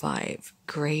 5.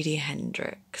 Grady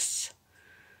Hendrix.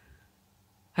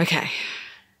 Okay.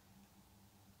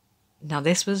 Now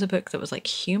this was a book that was like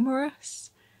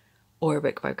humorous, or a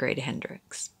book by Grady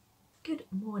Hendrix. Good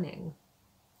morning.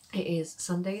 It is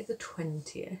Sunday the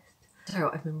 20th. So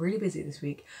I've been really busy this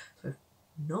week, so I've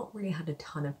not really had a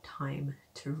ton of time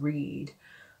to read,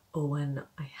 or when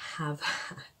I have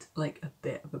had like a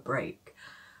bit of a break,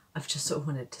 I've just sort of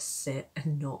wanted to sit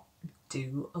and not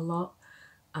do a lot,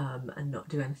 and not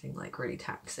do anything like really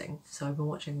taxing. So I've been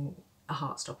watching a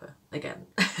Heartstopper again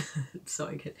so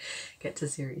I could get to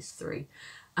series 3.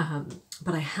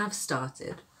 But I have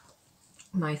started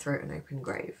My Throat an Open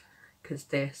Grave, because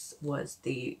this was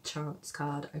the chance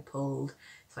card I pulled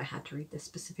if I had to read this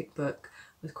specific book.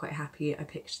 I was quite happy I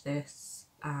picked this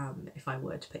if I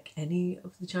were to pick any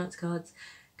of the chance cards,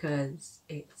 because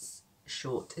it's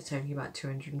short. It's only about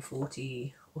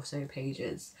 240 or so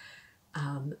pages.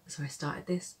 So I started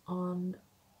this on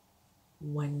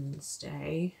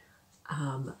Wednesday,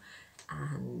 and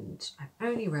I've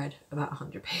only read about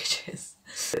 100 pages.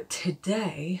 But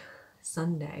today,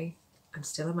 Sunday, I'm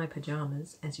still in my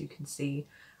pajamas. As you can see,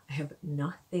 I have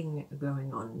nothing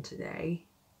going on today.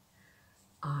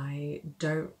 I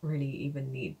don't really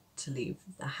even need to leave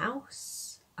the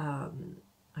house.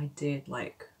 I did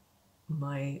like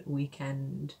my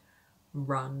weekend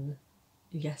run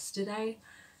yesterday,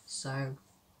 so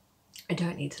I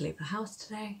don't need to leave the house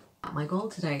today. My goal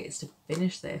today is to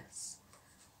finish this,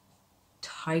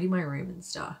 tidy my room and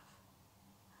stuff,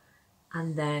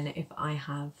 and then if I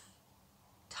have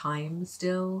time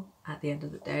still at the end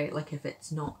of the day, like if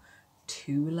it's not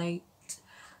too late,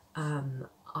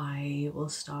 I will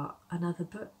start another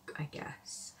book, I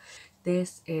guess.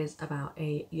 This is about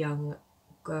a young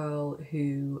girl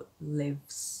who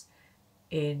lives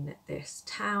in this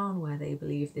town where they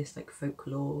believe this like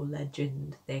folklore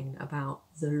legend thing about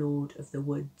the Lord of the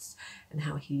Woods and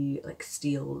how he like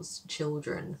steals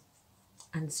children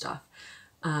and stuff.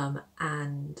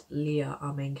 And Leah,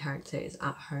 our main character, is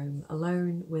at home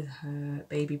alone with her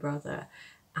baby brother,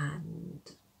 and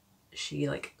she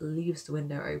like leaves the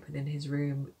window open in his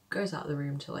room, goes out of the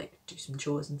room to like do some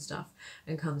chores and stuff,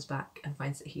 and comes back and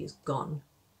finds that he is gone,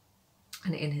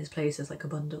 and in his place is like a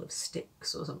bundle of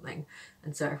sticks or something.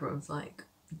 And so everyone's like,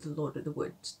 the Lord of the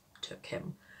Woods took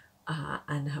him,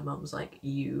 and her mum's like,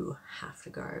 you have to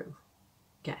go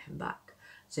get him back.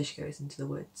 So she goes into the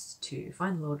woods to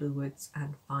find the Lord of the Woods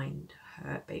and find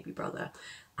her baby brother,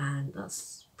 and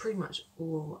that's pretty much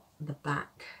all the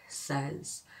back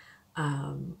says.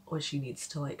 Or she needs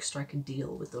to like strike a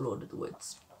deal with the Lord of the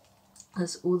Woods.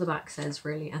 That's all the back says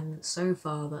really, and so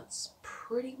far that's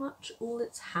pretty much all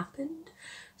that's happened.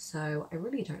 So I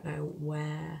really don't know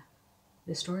where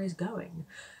the story is going.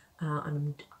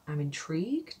 I'm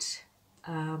intrigued,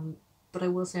 but I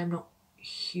will say I'm not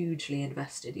hugely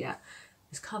invested yet.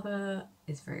 This cover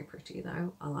is very pretty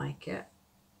though, I like it.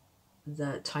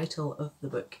 The title of the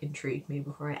book intrigued me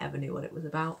before I ever knew what it was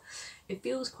about. It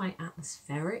feels quite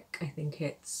atmospheric. I think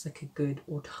it's like a good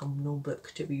autumnal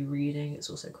book to be reading. It's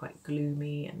also quite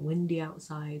gloomy and windy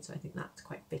outside, so I think that's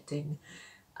quite fitting.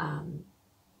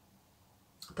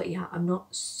 But yeah, I'm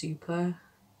not super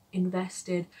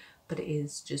invested, but it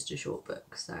is just a short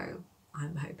book, so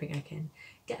I'm hoping I can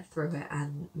get through it,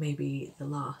 and maybe the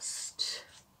last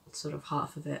sort of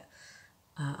half of it,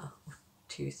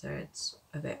 2/3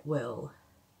 of it, will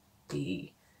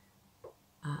be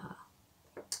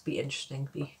interesting,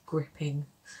 be gripping.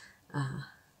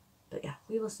 But yeah,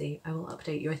 we will see. I will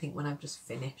update you, I think, when I've just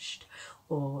finished,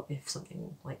 or if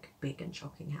something like big and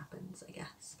shocking happens, I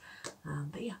guess.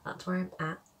 But yeah, that's where I'm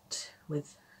at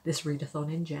with this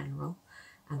readathon in general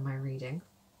and my reading.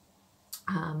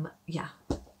 Yeah,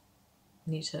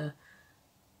 need to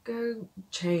go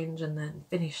change and then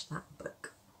finish that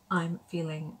book. I'm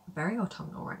feeling very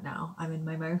autumnal right now. I'm in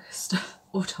my most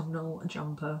autumnal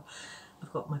jumper.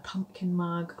 I've got my pumpkin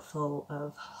mug full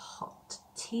of hot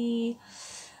tea.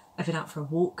 I've been out for a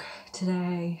walk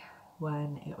today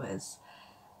when it was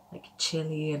like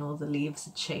chilly and all the leaves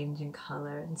are changing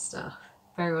colour and stuff.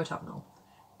 Very autumnal.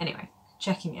 Anyway,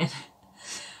 checking in.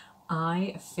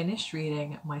 I finished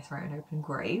reading My Throat an Open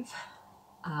Grave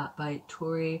by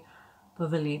Tori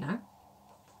Bovalino.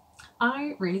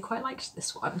 I really quite liked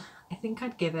this one. I think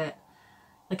I'd give it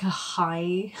like a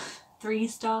high 3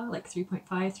 star, like 3.5,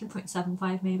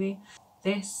 3.75 maybe.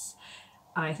 This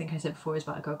I think I said before, is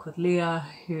about a girl called Leah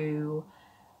who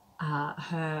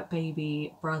her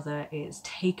baby brother is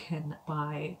taken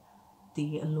by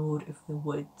the Lord of the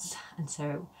Woods, and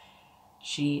so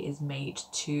she is made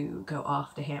to go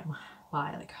after him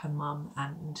by like her mum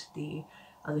and the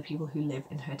other people who live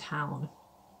in her town.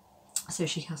 So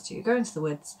she has to go into the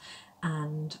woods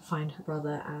and find her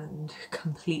brother and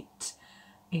complete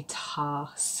a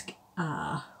task,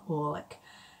 or like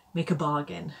make a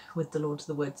bargain with the Lord of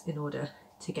the Woods in order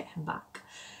to get him back.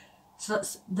 So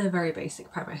that's the very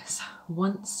basic premise.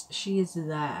 Once she is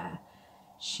there,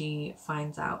 she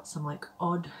finds out some like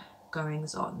odd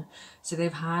goings on. So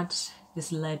they've had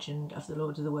this legend of the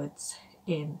Lord of the Woods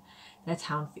in their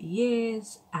town for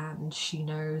years, and she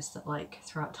knows that like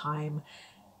throughout time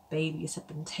babies have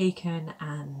been taken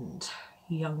and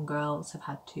young girls have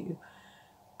had to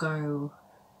go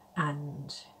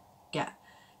and get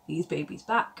these babies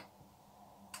back,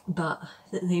 but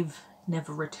that they've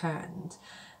never returned.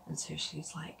 And so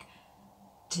she's like,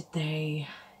 did they,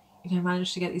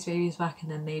 manage to get these babies back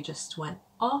and then they just went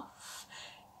off?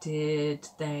 Did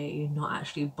they not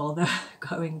actually bother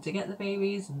going to get the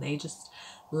babies and they just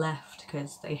left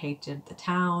because they hated the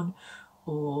town?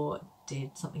 Or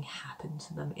did something happen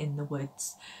to them in the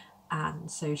woods? And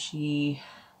so she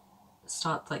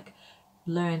starts like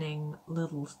learning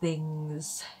little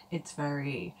things. It's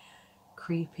very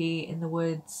creepy in the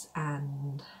woods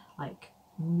and like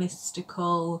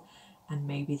mystical, and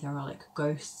maybe there are like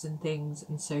ghosts and things,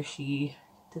 and so she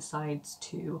decides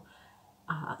to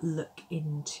look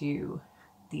into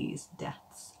these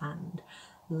deaths and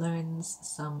learns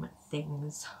some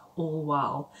things, all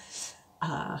while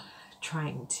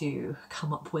trying to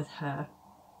come up with her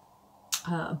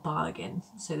bargain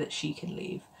so that she can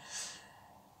leave.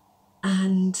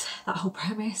 And that whole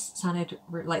premise sounded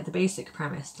like the basic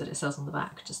premise that it says on the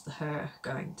back, just her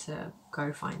going to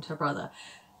go find her brother,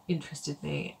 interested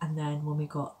me. And then when we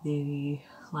got the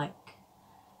like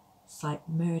slight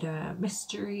murder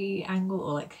mystery angle,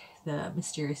 or like the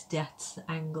mysterious deaths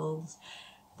angles,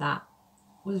 that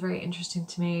was very interesting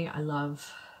to me. I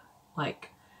love like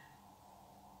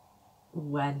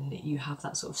when you have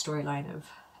that sort of storyline of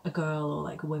a girl or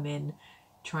like women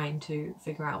trying to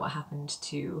figure out what happened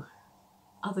to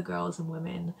other girls and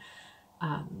women.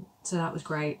 So that was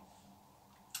great.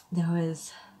 There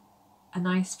was a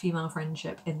nice female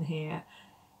friendship in here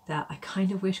that I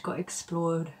kind of wish got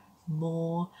explored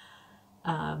more,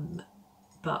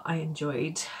 but I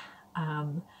enjoyed.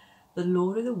 The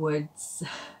Lord of the Woods,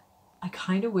 I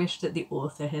kind of wish that the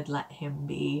author had let him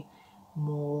be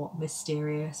more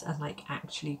mysterious and like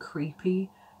actually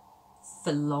creepy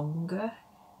for longer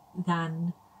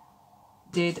than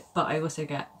did, but I also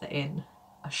get that in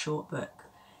a short book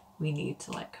we need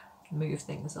to like move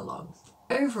things along.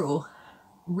 Overall,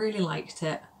 really liked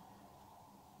it.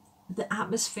 The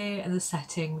atmosphere and the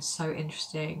setting so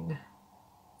interesting,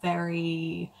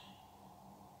 very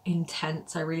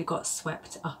intense. I really got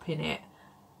swept up in it.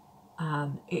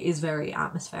 It is very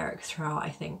atmospheric throughout, I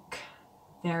think.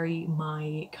 Very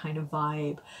my kind of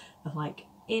vibe of like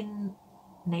in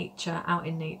nature, out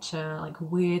in nature, like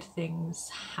weird things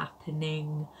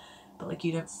happening, but like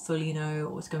you don't fully know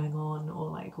what's going on or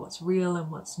like what's real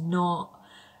and what's not.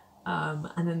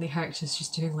 And then the characters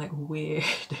just doing like weird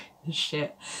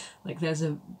shit. Like there's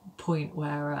a point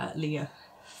where Leah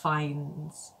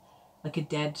finds like a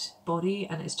dead body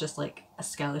and it's just like a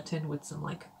skeleton with some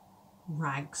like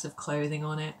rags of clothing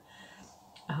on it.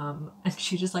 And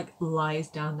she just like lies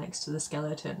down next to the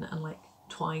skeleton and like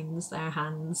twines their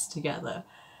hands together.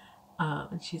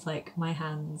 And she's like, my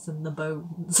hands and the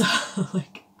bones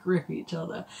like grip each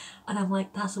other. And I'm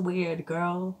like, that's weird,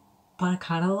 girl, but I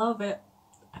kind of love it.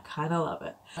 I kind of love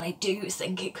it. And I do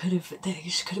think there could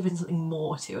have been something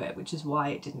more to it, which is why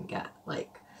it didn't get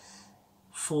like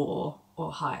 4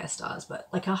 or higher stars, but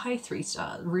like a high 3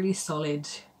 star, really solid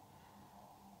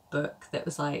book that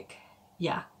was like,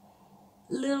 yeah,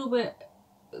 a little bit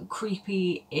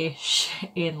creepy-ish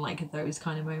in like those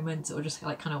kind of moments, or just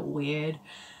like kind of weird,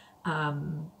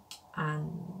 and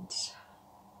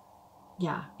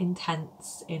yeah,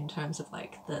 intense in terms of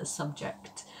like the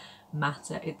subject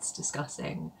matter it's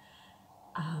discussing,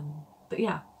 but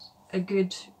yeah, a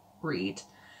good read.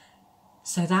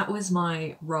 So that was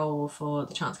my roll for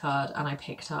the chance card, and I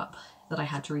picked up that I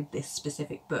had to read this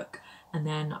specific book, and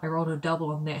then I rolled a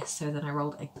double on this, so then I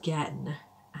rolled again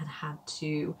and had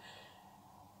to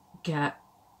get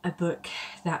a book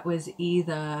that was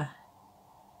either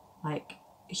like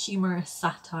humorous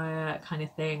satire kind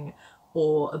of thing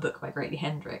or a book by Grady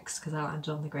Hendrix, because I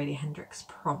landed on the Grady Hendrix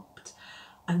prompt.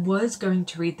 I was going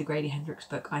to read the Grady Hendrix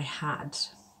book I had,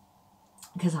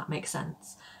 because that makes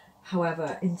sense,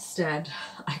 However, instead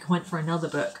I went for another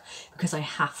book because I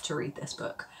have to read this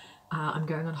book. I'm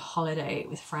going on holiday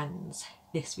with friends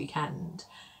this weekend,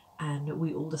 and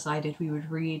we all decided we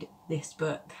would read this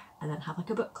book and then have like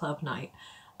a book club night.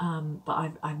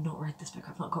 But I've not read this book.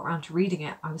 I've not got around to reading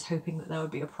it. I was hoping that there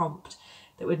would be a prompt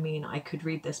that would mean I could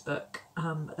read this book,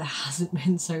 but there hasn't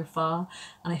been so far.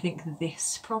 And I think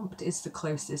this prompt is the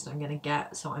closest I'm going to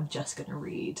get, so I'm just going to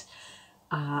read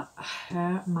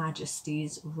Her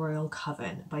Majesty's Royal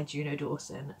Coven by Juno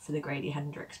Dawson for the Grady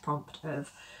Hendrix prompt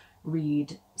of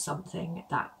read something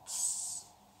that's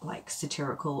like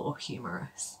satirical or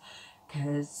humorous,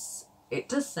 because it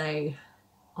does say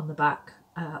on the back,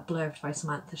 blurbed by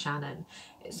Samantha Shannon,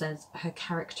 it says her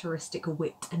characteristic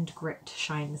wit and grit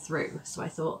shine through. So I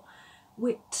thought,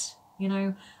 wit, you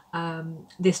know,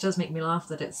 this does make me laugh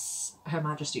that it's Her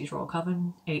Majesty's Royal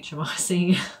Coven,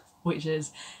 HMRC, which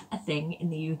is a thing in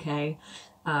the UK,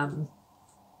 and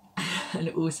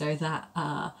also that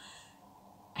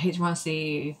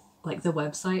HMRC, like the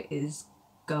website is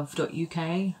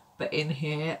gov.uk, but in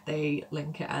here they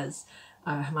link it as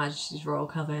Her Majesty's Royal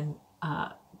Coven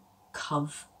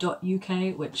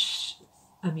cov.uk, which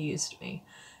amused me.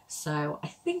 So I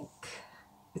think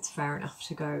it's fair enough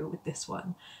to go with this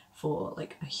one for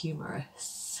like a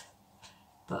humorous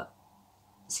but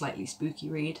slightly spooky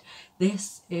read.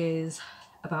 This is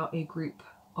about a group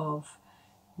of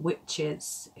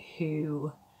witches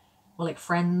who were like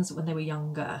friends when they were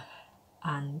younger,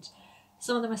 and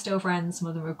some of them are still friends, some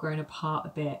of them have grown apart a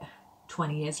bit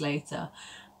 20 years later,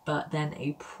 but then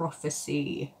a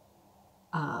prophecy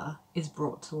is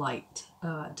brought to light,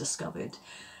 discovered,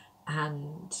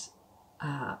 and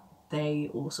they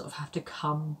all sort of have to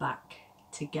come back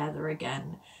together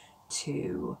again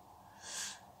to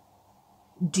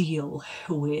deal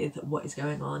with what is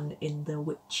going on in the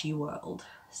witchy world.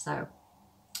 So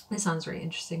this sounds really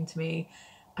interesting to me.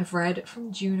 I've read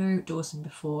from Juno Dawson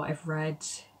before. I've read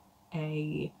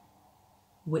a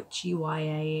witchy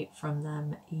YA from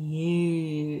them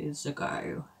years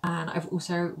ago, and I've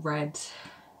also read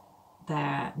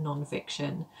their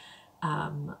non-fiction,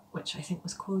 which I think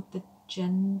was called The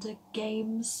Gender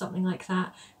Games, something like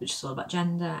that, which is all about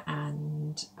gender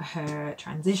and her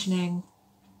transitioning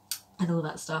and all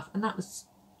that stuff, and that was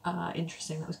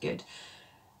interesting. That was good.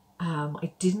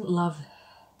 I didn't love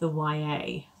the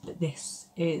YA, but this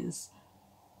is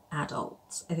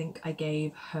adult. I think I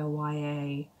gave her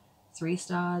YA 3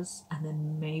 stars and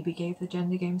then maybe gave the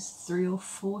Gender Games 3 or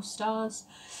 4 stars,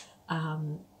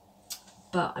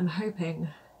 but I'm hoping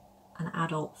an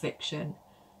adult fiction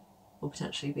will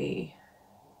potentially be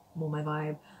more my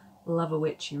vibe. Love a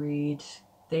witchy read.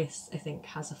 This I think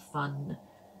has a fun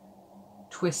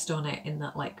twist on it in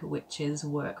that like witches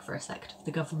work for a sect of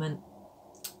the government.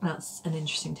 That's an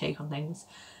interesting take on things.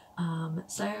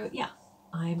 So yeah,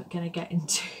 I'm gonna get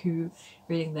into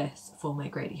reading this for my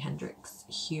Grady Hendrix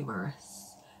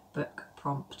humorous book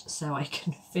prompt so I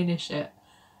can finish it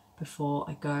before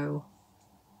I go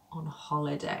on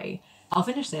holiday. I'll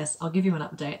finish this, I'll give you an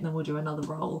update, and then we'll do another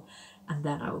roll, and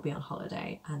then I will be on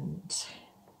holiday, and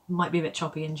might be a bit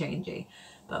choppy and changey,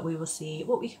 but we will see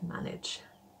what we can manage.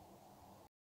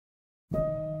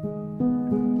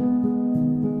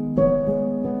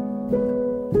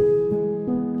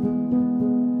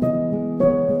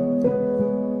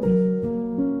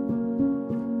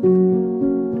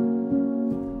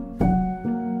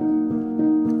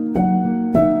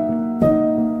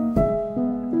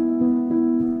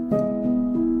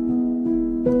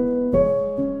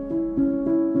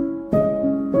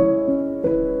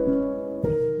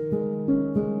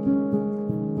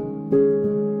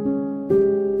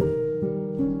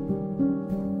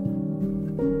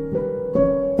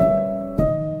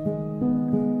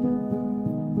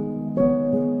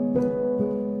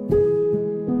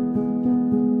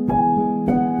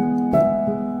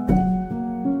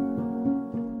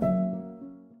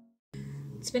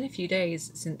 It's been a few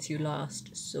days since you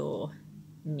last saw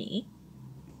me.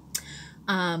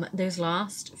 Those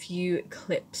last few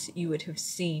clips you would have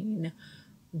seen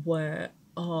were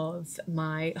of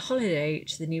my holiday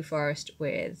to the New Forest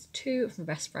with 2 of my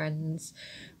best friends.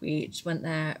 We just went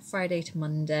there Friday to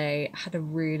Monday, had a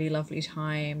really lovely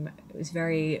time. It was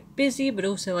very busy but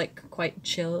also like quite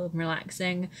chill and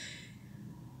relaxing.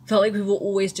 Felt like we were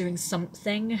always doing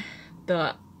something,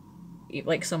 but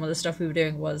like some of the stuff we were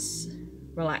doing was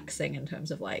relaxing in terms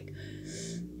of like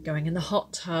going in the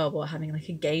hot tub or having like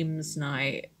a games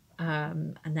night,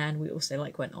 and then we also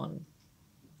like went on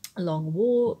long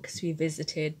walks. We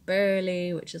visited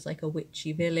Burley, which is like a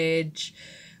witchy village.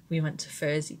 We went to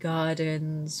Fursey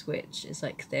Gardens, which is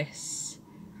like this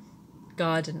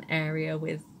garden area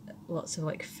with lots of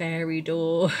like fairy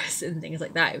doors and things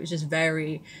like that. It was just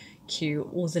very cute.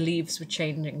 All the leaves were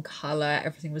changing colour,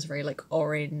 everything was very like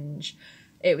orange.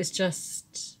 It was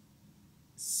just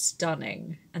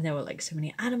stunning, and there were like so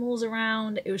many animals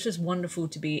around. It was just wonderful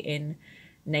to be in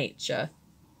nature.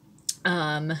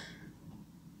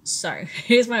 So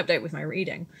here's my update with my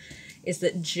reading, is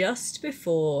that just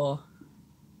before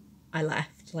I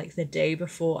left, like the day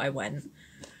before I went,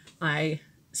 I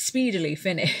speedily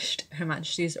finished Her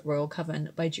Majesty's Royal Coven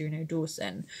by Juno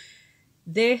Dawson.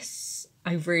 This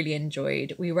I really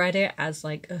enjoyed. We read it as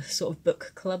like a sort of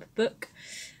book club book.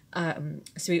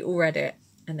 So we all read it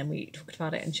and then we talked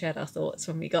about it and shared our thoughts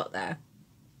when we got there.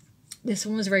 This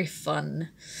one was very fun.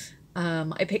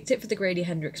 I picked it for the Grady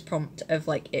Hendrix prompt of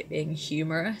like it being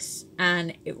humorous,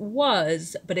 and it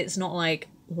was, but it's not like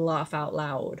laugh out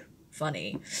loud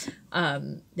funny.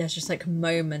 There's just like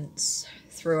moments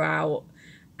throughout,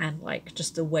 and like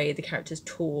just the way the characters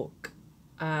talk,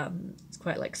 it's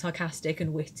quite like sarcastic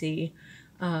and witty.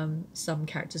 Some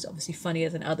characters obviously funnier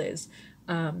than others,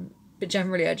 but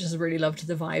generally I just really loved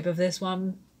the vibe of this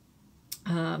one.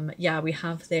 Yeah, we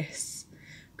have this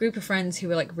group of friends who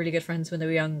were like really good friends when they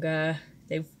were younger.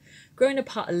 They've grown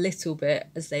apart a little bit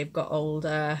as they've got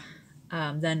older.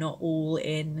 They're not all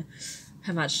in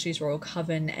Her Majesty's Royal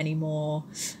Coven anymore,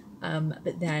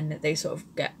 but then they sort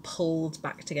of get pulled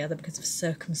back together because of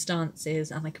circumstances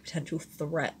and like a potential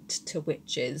threat to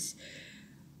witches.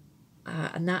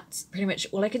 And that's pretty much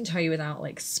all I can tell you without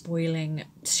like spoiling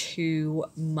too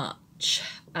much.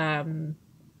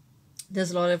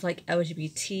 There's a lot of like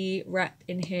LGBT rep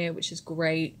in here, which is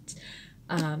great.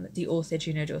 The author,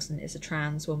 Juno Dawson, is a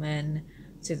trans woman,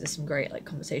 so there's some great like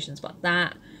conversations about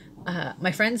that.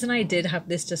 My friends and I did have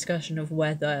this discussion of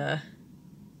whether,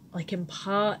 like in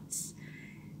parts,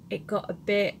 it got a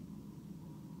bit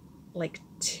like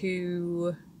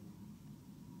too,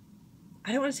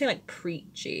 I don't want to say like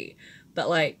preachy, but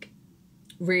like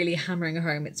really hammering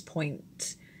home its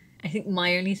point. I think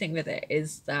my only thing with it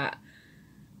is that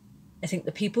I think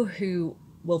the people who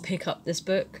will pick up this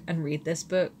book and read this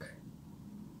book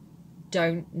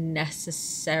don't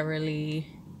necessarily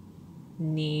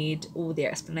need all the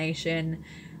explanation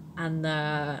and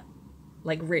the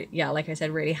like like I said,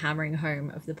 really hammering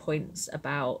home of the points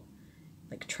about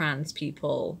like trans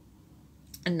people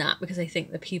and that, because I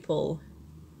think the people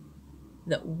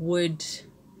that would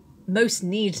most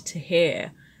need to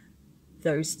hear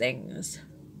those things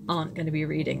aren't going to be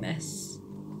reading this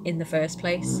in the first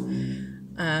place.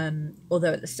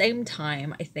 Although at the same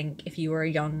time, I think if you were a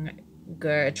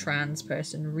younger trans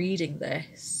person reading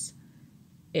this,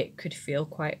 it could feel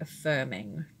quite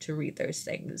affirming to read those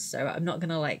things. So I'm not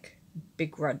gonna like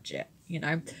begrudge it, you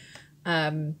know.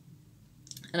 And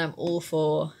I'm all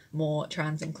for more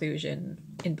trans inclusion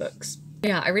in books.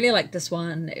 Yeah, I really liked this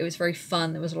one. It was very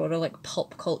fun. There was a lot of like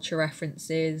pop culture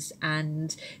references,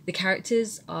 and the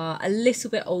characters are a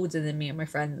little bit older than me and my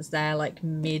friends. They're like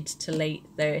mid to late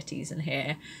 30s in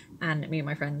here, and me and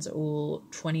my friends are all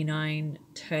 29,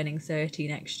 turning 30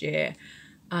 next year.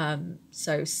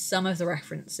 So some of the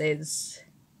references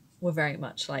were very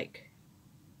much like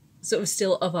sort of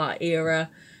still of our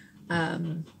era,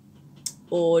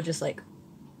 or just like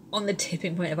on the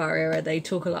tipping point of our era. They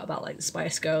talk a lot about like the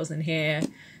Spice Girls in here,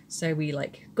 so we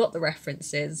like got the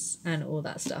references and all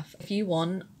that stuff. If you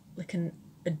want like an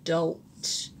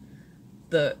adult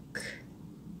book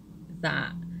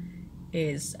that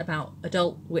is about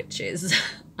adult witches,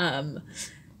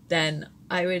 then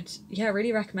I would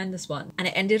really recommend this one. And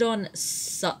it ended on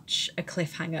such a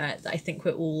cliffhanger that I think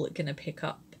we're all gonna pick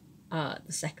up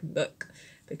the second book,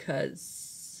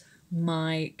 because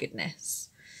my goodness.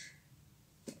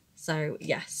 So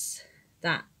yes,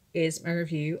 that is my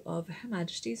review of Her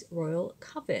Majesty's Royal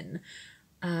Coven.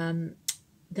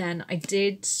 Then I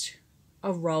did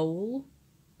a roll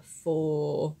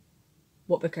for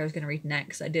what book I was going to read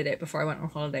next. I did it before I went on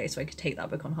holiday so I could take that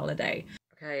book on holiday.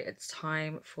 Okay, it's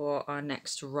time for our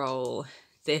next roll.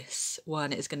 This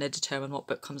one is going to determine what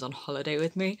book comes on holiday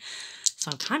with me, so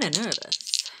I'm kind of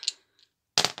nervous.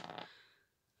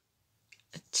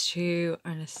 A 2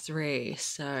 and a 3,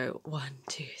 so 1,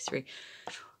 2, 3,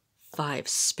 5.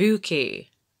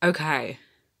 Spooky. Okay,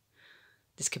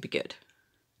 this could be good.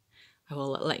 I will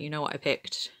let you know what I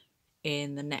picked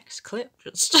in the next clip,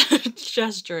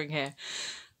 just during here,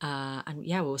 and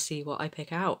yeah, we'll see what I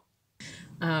pick out.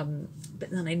 But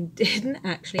then I didn't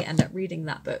actually end up reading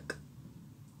that book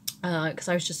because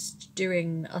I was just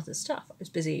doing other stuff. I was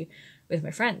busy with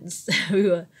my friends. We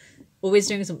were always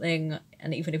doing something,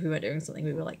 and even if we weren't doing something,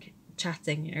 we were like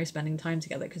chatting, you know, spending time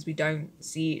together, because we don't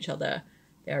see each other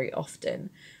very often.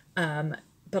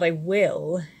 But I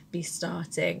will be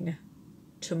starting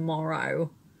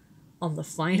tomorrow on the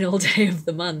final day of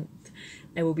the month.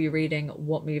 I will be reading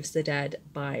What Moves the Dead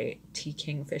by T.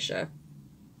 Kingfisher.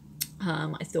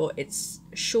 I thought it's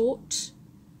short,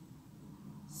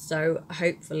 so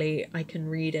hopefully I can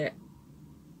read it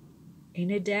in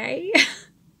a day,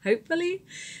 hopefully.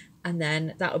 And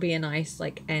then that'll be a nice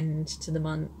like end to the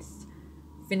month.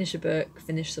 Finish a book,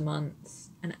 finish the month,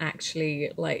 and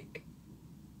actually like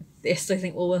this I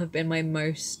think will have been my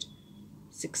most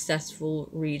successful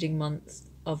reading month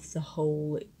of the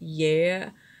whole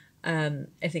year.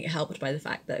 I think helped by the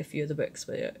fact that a few of the books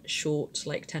were short,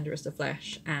 like Tender as the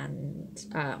Flesh and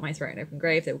My Throat and Open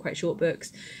Grave. They were quite short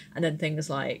books. And then things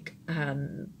like A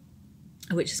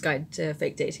Witch's Guide to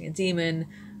Fake Dating a Demon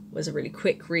was a really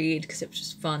quick read because it was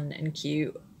just fun and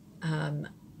cute.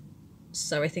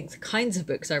 So I think the kinds of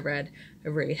books I read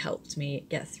have really helped me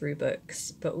get through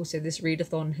books. But also this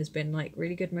readathon has been like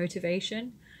really good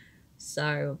motivation.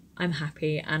 So I'm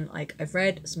happy, and like I've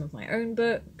read some of my own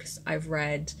books, I've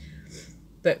read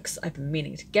books I've been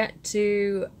meaning to get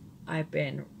to, I've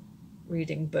been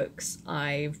reading books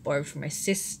I've borrowed from my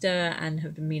sister and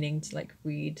have been meaning to like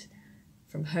read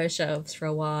from her shelves for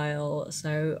a while.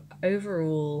 So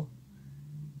overall,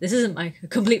 this isn't my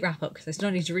complete wrap up because I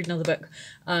still need to read another book,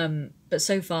 but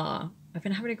so far I've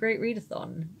been having a great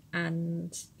readathon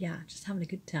and yeah, just having a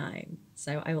good time.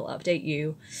 So I will update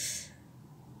you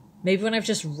maybe when I've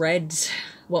just read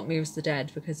What Moves the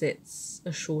Dead, because it's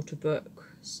a shorter book,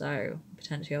 so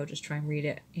potentially I'll just try and read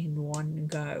it in one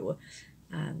go.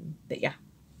 But yeah,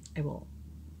 I will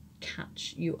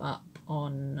catch you up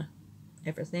on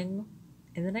everything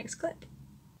in the next clip.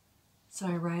 So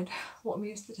I read What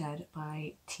Moves the Dead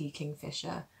by T.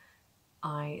 Kingfisher.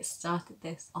 I started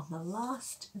this on the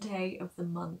last day of the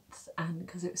month, and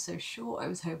because it was so short I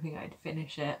was hoping I'd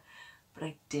finish it, but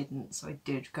I didn't, so I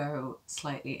did go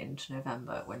slightly into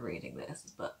November when reading this,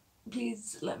 but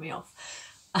please let me off.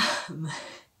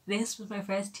 This was my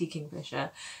first T.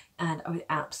 Kingfisher, and I would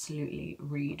absolutely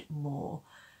read more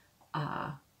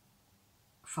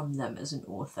from them as an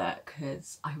author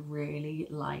because I really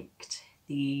liked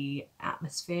the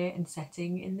atmosphere and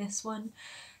setting in this one.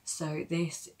 So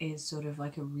this is sort of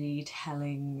like a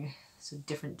retelling, sort of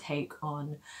different take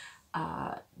on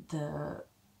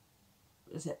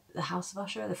is it the House of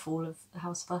Usher, the fall of the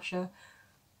House of Usher,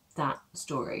 that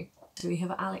story. So we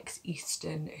have Alex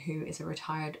Easton, who is a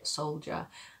retired soldier,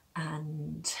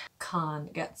 and Khan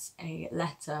gets a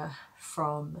letter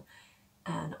from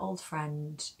an old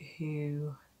friend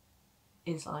who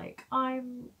is like,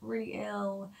 I'm really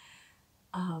ill,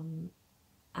 and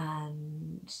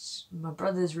my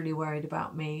brother's really worried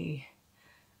about me.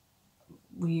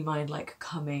 Will you mind like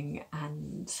coming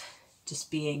and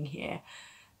just being here?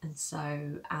 And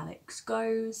so Alex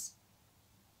goes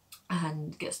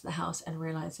and gets to the house and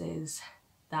realises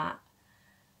that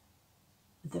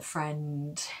the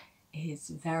friend is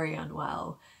very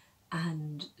unwell,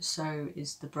 and so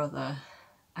is the brother,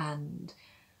 and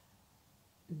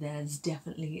there's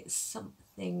definitely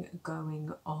something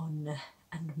going on,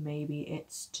 and maybe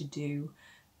it's to do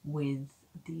with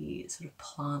the sort of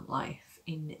plant life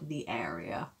in the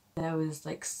area. There was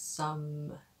like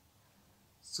some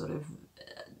sort of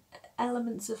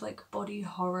elements of like body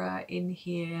horror in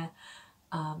here.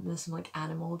 There's some like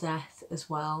animal death as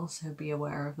well, so be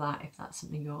aware of that if that's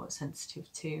something you're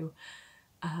sensitive to.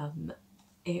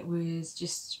 It was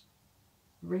just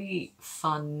really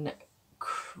fun,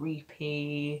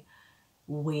 creepy,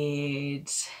 weird,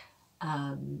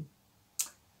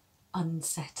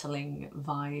 unsettling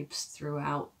vibes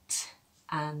throughout,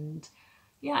 and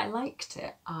yeah, I liked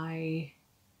it. I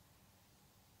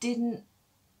didn't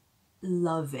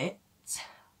love it,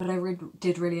 but I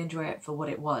did really enjoy it for what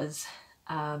it was.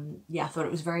 Yeah, I thought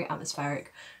it was very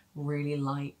atmospheric, really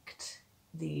liked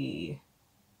the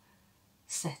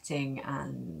setting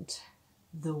and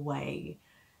the way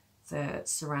the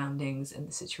surroundings and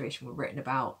the situation were written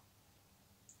about.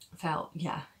 Felt,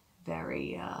 yeah,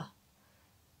 very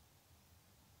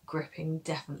gripping,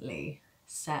 definitely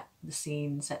set the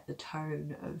scene, set the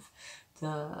tone of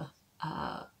the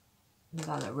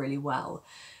novella really well.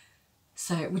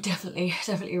 So we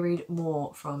definitely read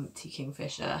more from T.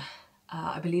 Kingfisher.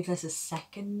 I believe there's a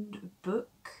second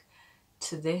book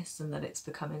to this and that it's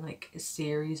becoming like a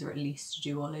series or at least a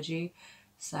duology.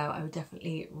 So I would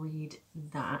definitely read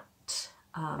that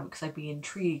because I'd be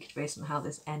intrigued based on how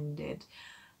this ended,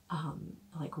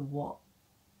 like what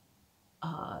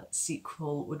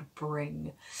sequel would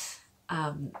bring.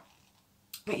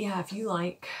 But yeah, if you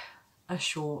like a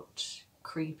short,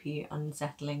 creepy,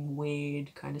 unsettling,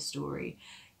 weird kind of story,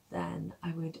 then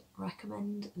I would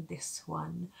recommend this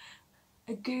one.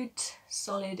 A good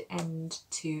solid end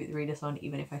to the readathon,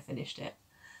 even if I finished it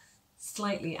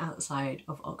slightly outside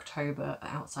of October,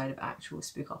 outside of actual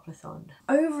Spookoplathon.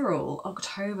 Overall,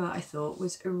 October I thought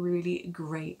was a really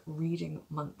great reading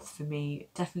month for me,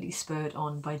 definitely spurred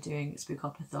on by doing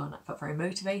Spookoplathon. I felt very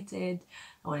motivated,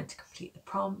 I wanted to complete the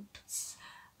prompts.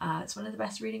 It's one of the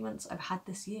best reading months I've had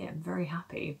this year. I'm very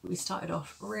happy. We started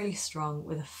off really strong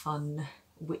with a fun,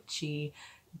 witchy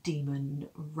demon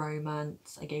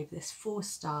romance. I gave this 4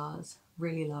 stars,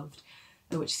 really loved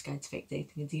The Witch is Guide to Fake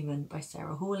Dating a Demon by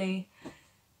Sarah Hawley.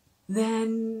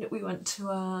 Then we went to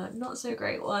a not so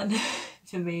great one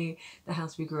for me, The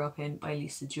House We Grew Up In by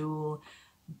Lisa Jewell,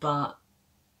 but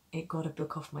it got a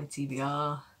book off my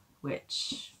TBR,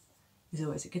 which is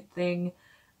always a good thing,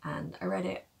 and I read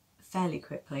it fairly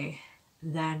quickly.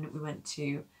 Then we went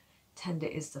to Tender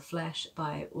Is the Flesh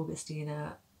by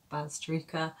Augustina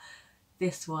Bazterrica.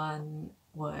 This one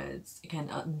was, again,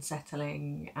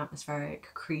 unsettling, atmospheric,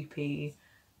 creepy,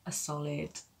 a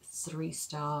solid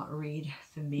 3-star read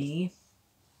for me.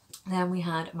 Then we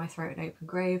had My Throat an Open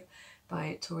Grave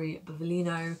by Tori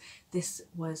Bavellino. This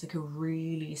was like a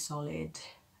really solid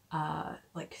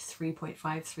like 3.5,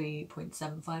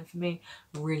 3.75 for me.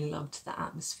 Really loved the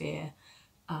atmosphere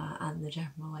and the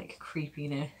general like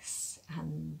creepiness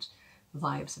and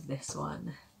vibes of this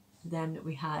one. Then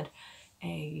we had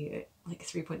a like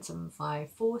 3.75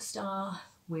 4-star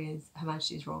with Her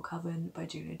Majesty's Royal Coven by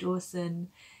Juno Dawson.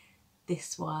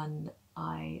 This one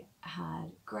I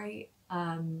had great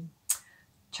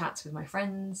chats with my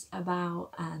friends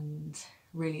about and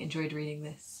really enjoyed reading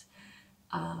this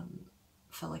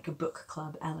for like a book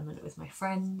club element with my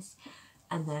friends.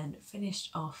 And then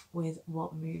finished off with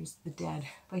What Moves the Dead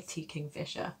by T.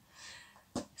 Kingfisher.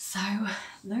 So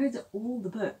those are all the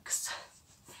books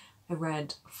I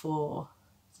read for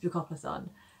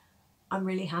Spookoplathon. I'm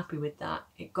really happy with that.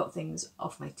 It got things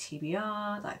off my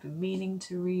TBR that I've been meaning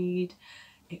to read.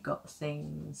 It got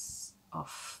things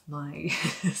off my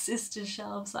sister's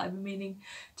shelves that I've been meaning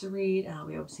to read, and I'll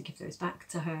be able to give those back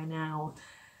to her now.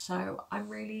 So I'm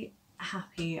really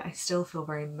happy. I still feel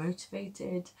very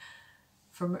motivated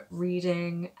from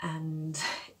reading, and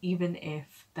even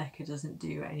if Becca doesn't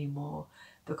do any more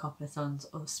bookoplathons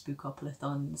or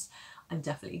spookoplathons, I'm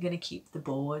definitely going to keep the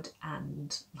board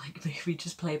and like maybe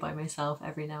just play by myself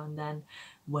every now and then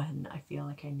when I feel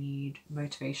like I need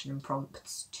motivation and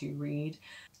prompts to read.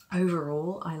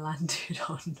 Overall, I landed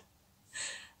on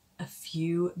a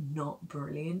few not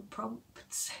brilliant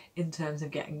prompts in terms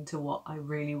of getting to what I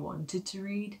really wanted to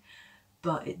read,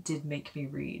 but it did make me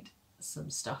read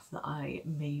some stuff that I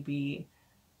maybe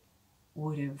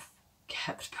would have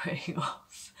kept putting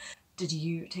off. Did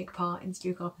you take part in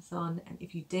Spookoplathon? And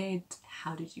if you did,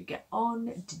 how did you get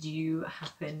on? Did you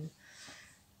happen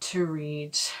to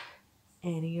read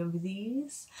any of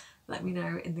these? Let me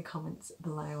know in the comments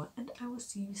below, and I will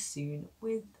see you soon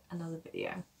with another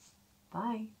video.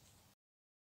 Bye!